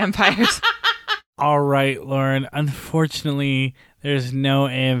 All the vampires. All right, Lauren. Unfortunately, there's no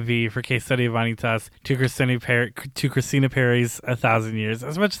AMV for case study of Vanitas to Christina Perry's 1,000 Years.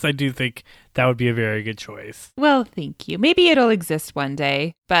 As much as I do think that would be a very good choice. Well, thank you. Maybe it'll exist one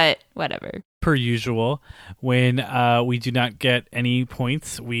day, but whatever. Per usual, when we do not get any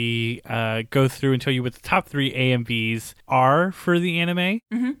points, we go through and tell you what the top 3 AMVs are for the anime.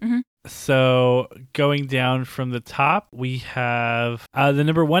 So going down from the top, we have the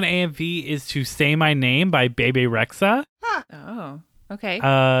number 1 AMV is to Say My Name by Bebe Rexha. Oh, okay.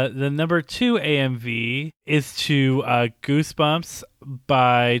 The number 2 AMV is to Goosebumps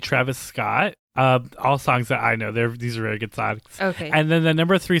by Travis Scott. All songs that I know. These are very good songs. Okay. And then the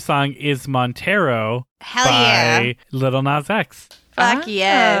number 3 song is Montero Hell by yeah. Lil Nas X. Fuck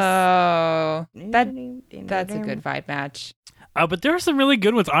yes. Oh, that's a good vibe match. But there are some really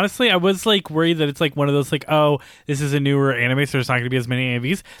good ones. Honestly, I was like worried that it's like one of those like, oh, this is a newer anime, so there's not going to be as many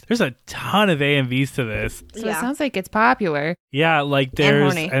AMVs. There's a ton of AMVs to this. So Yeah. it sounds like it's popular. Yeah, like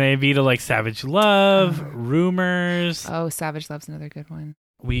there's horny. an AMV to like Savage Love, Rumors. Oh, Savage Love's another good one.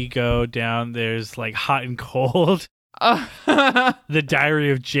 We go down. There's like Hot and Cold, Oh, The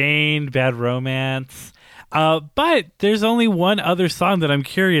Diary of Jane, Bad Romance. But there's only one other song that I'm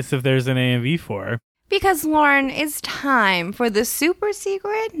curious if there's an AMV for. Because, Lauren, it's time for the super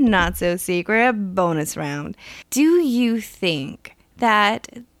secret, not so secret bonus round. Do you think that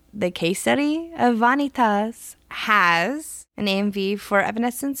the case study of Vanitas has an AMV for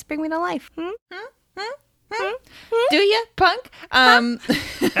Evanescence Bring Me to Life? do you, punk?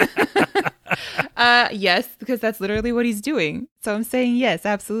 Yes, because that's literally what he's doing. So I'm saying yes,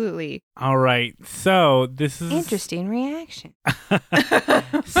 absolutely. All right, so this is Interesting reaction.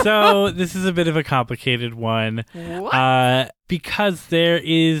 So this is a bit of a complicated one. What? Because there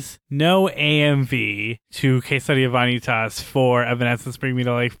is no AMV to Case Study of Vanitas for Evanescence Bring Me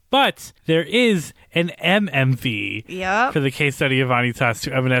to Life, but there is an MMV Yep. for the Case Study of Vanitas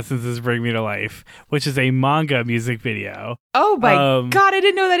to Evanescence's Bring Me to Life, which is a manga music video. Oh my um, god, I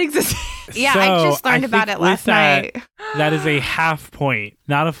didn't know that existed. Yeah, So, I just learned I about think it last with that, night. That is a half point,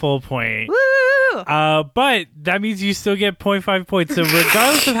 not a full point. Woo! But that means you still get 0.5 points. So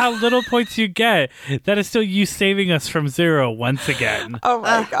regardless of how little points you get, that is still you saving us from 0 once again. Oh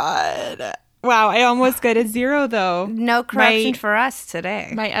my god. Wow, I almost got a 0 though. No corruption My- for us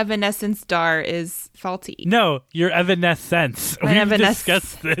today. My Evanescence star is faulty. No, your Evanescence. My We've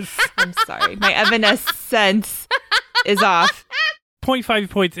discussed this. I'm sorry. My Evanescence is off. 0.5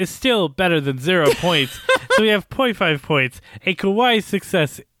 points is still better than 0 points. So we have 0.5 points, a kawaii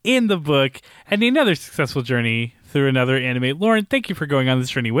success in the book, and another successful journey through another anime. Lauren, thank you for going on this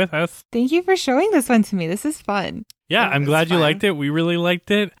journey with us. Thank you for showing this one to me. This is fun. Yeah, I'm glad you liked it. We really liked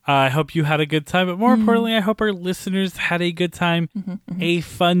it. I hope you had a good time. But more importantly, I hope our listeners had a good time, a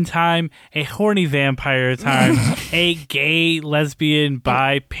fun time, a horny vampire time, a gay, lesbian,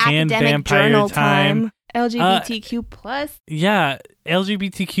 bi, pan vampire time. LGBTQ plus. Yeah,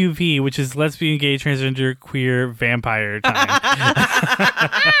 LGBTQV, which is lesbian, gay, transgender, queer, vampire time.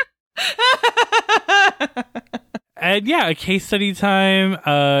 And yeah, a case study time.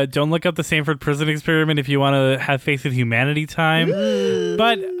 Don't look up the Sanford Prison Experiment if you want to have faith in humanity time.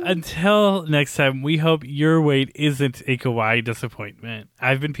 But until next time, we hope your wait isn't a kawaii disappointment.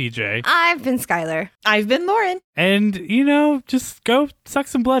 I've been PJ. I've been Skylar. I've been Lauren. And, just go suck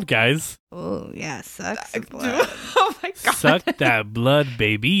some blood, guys. Oh, yeah, suck some blood. Oh my god. Suck that blood,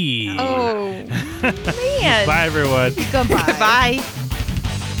 baby. Oh, man. Bye, everyone. Goodbye. Bye.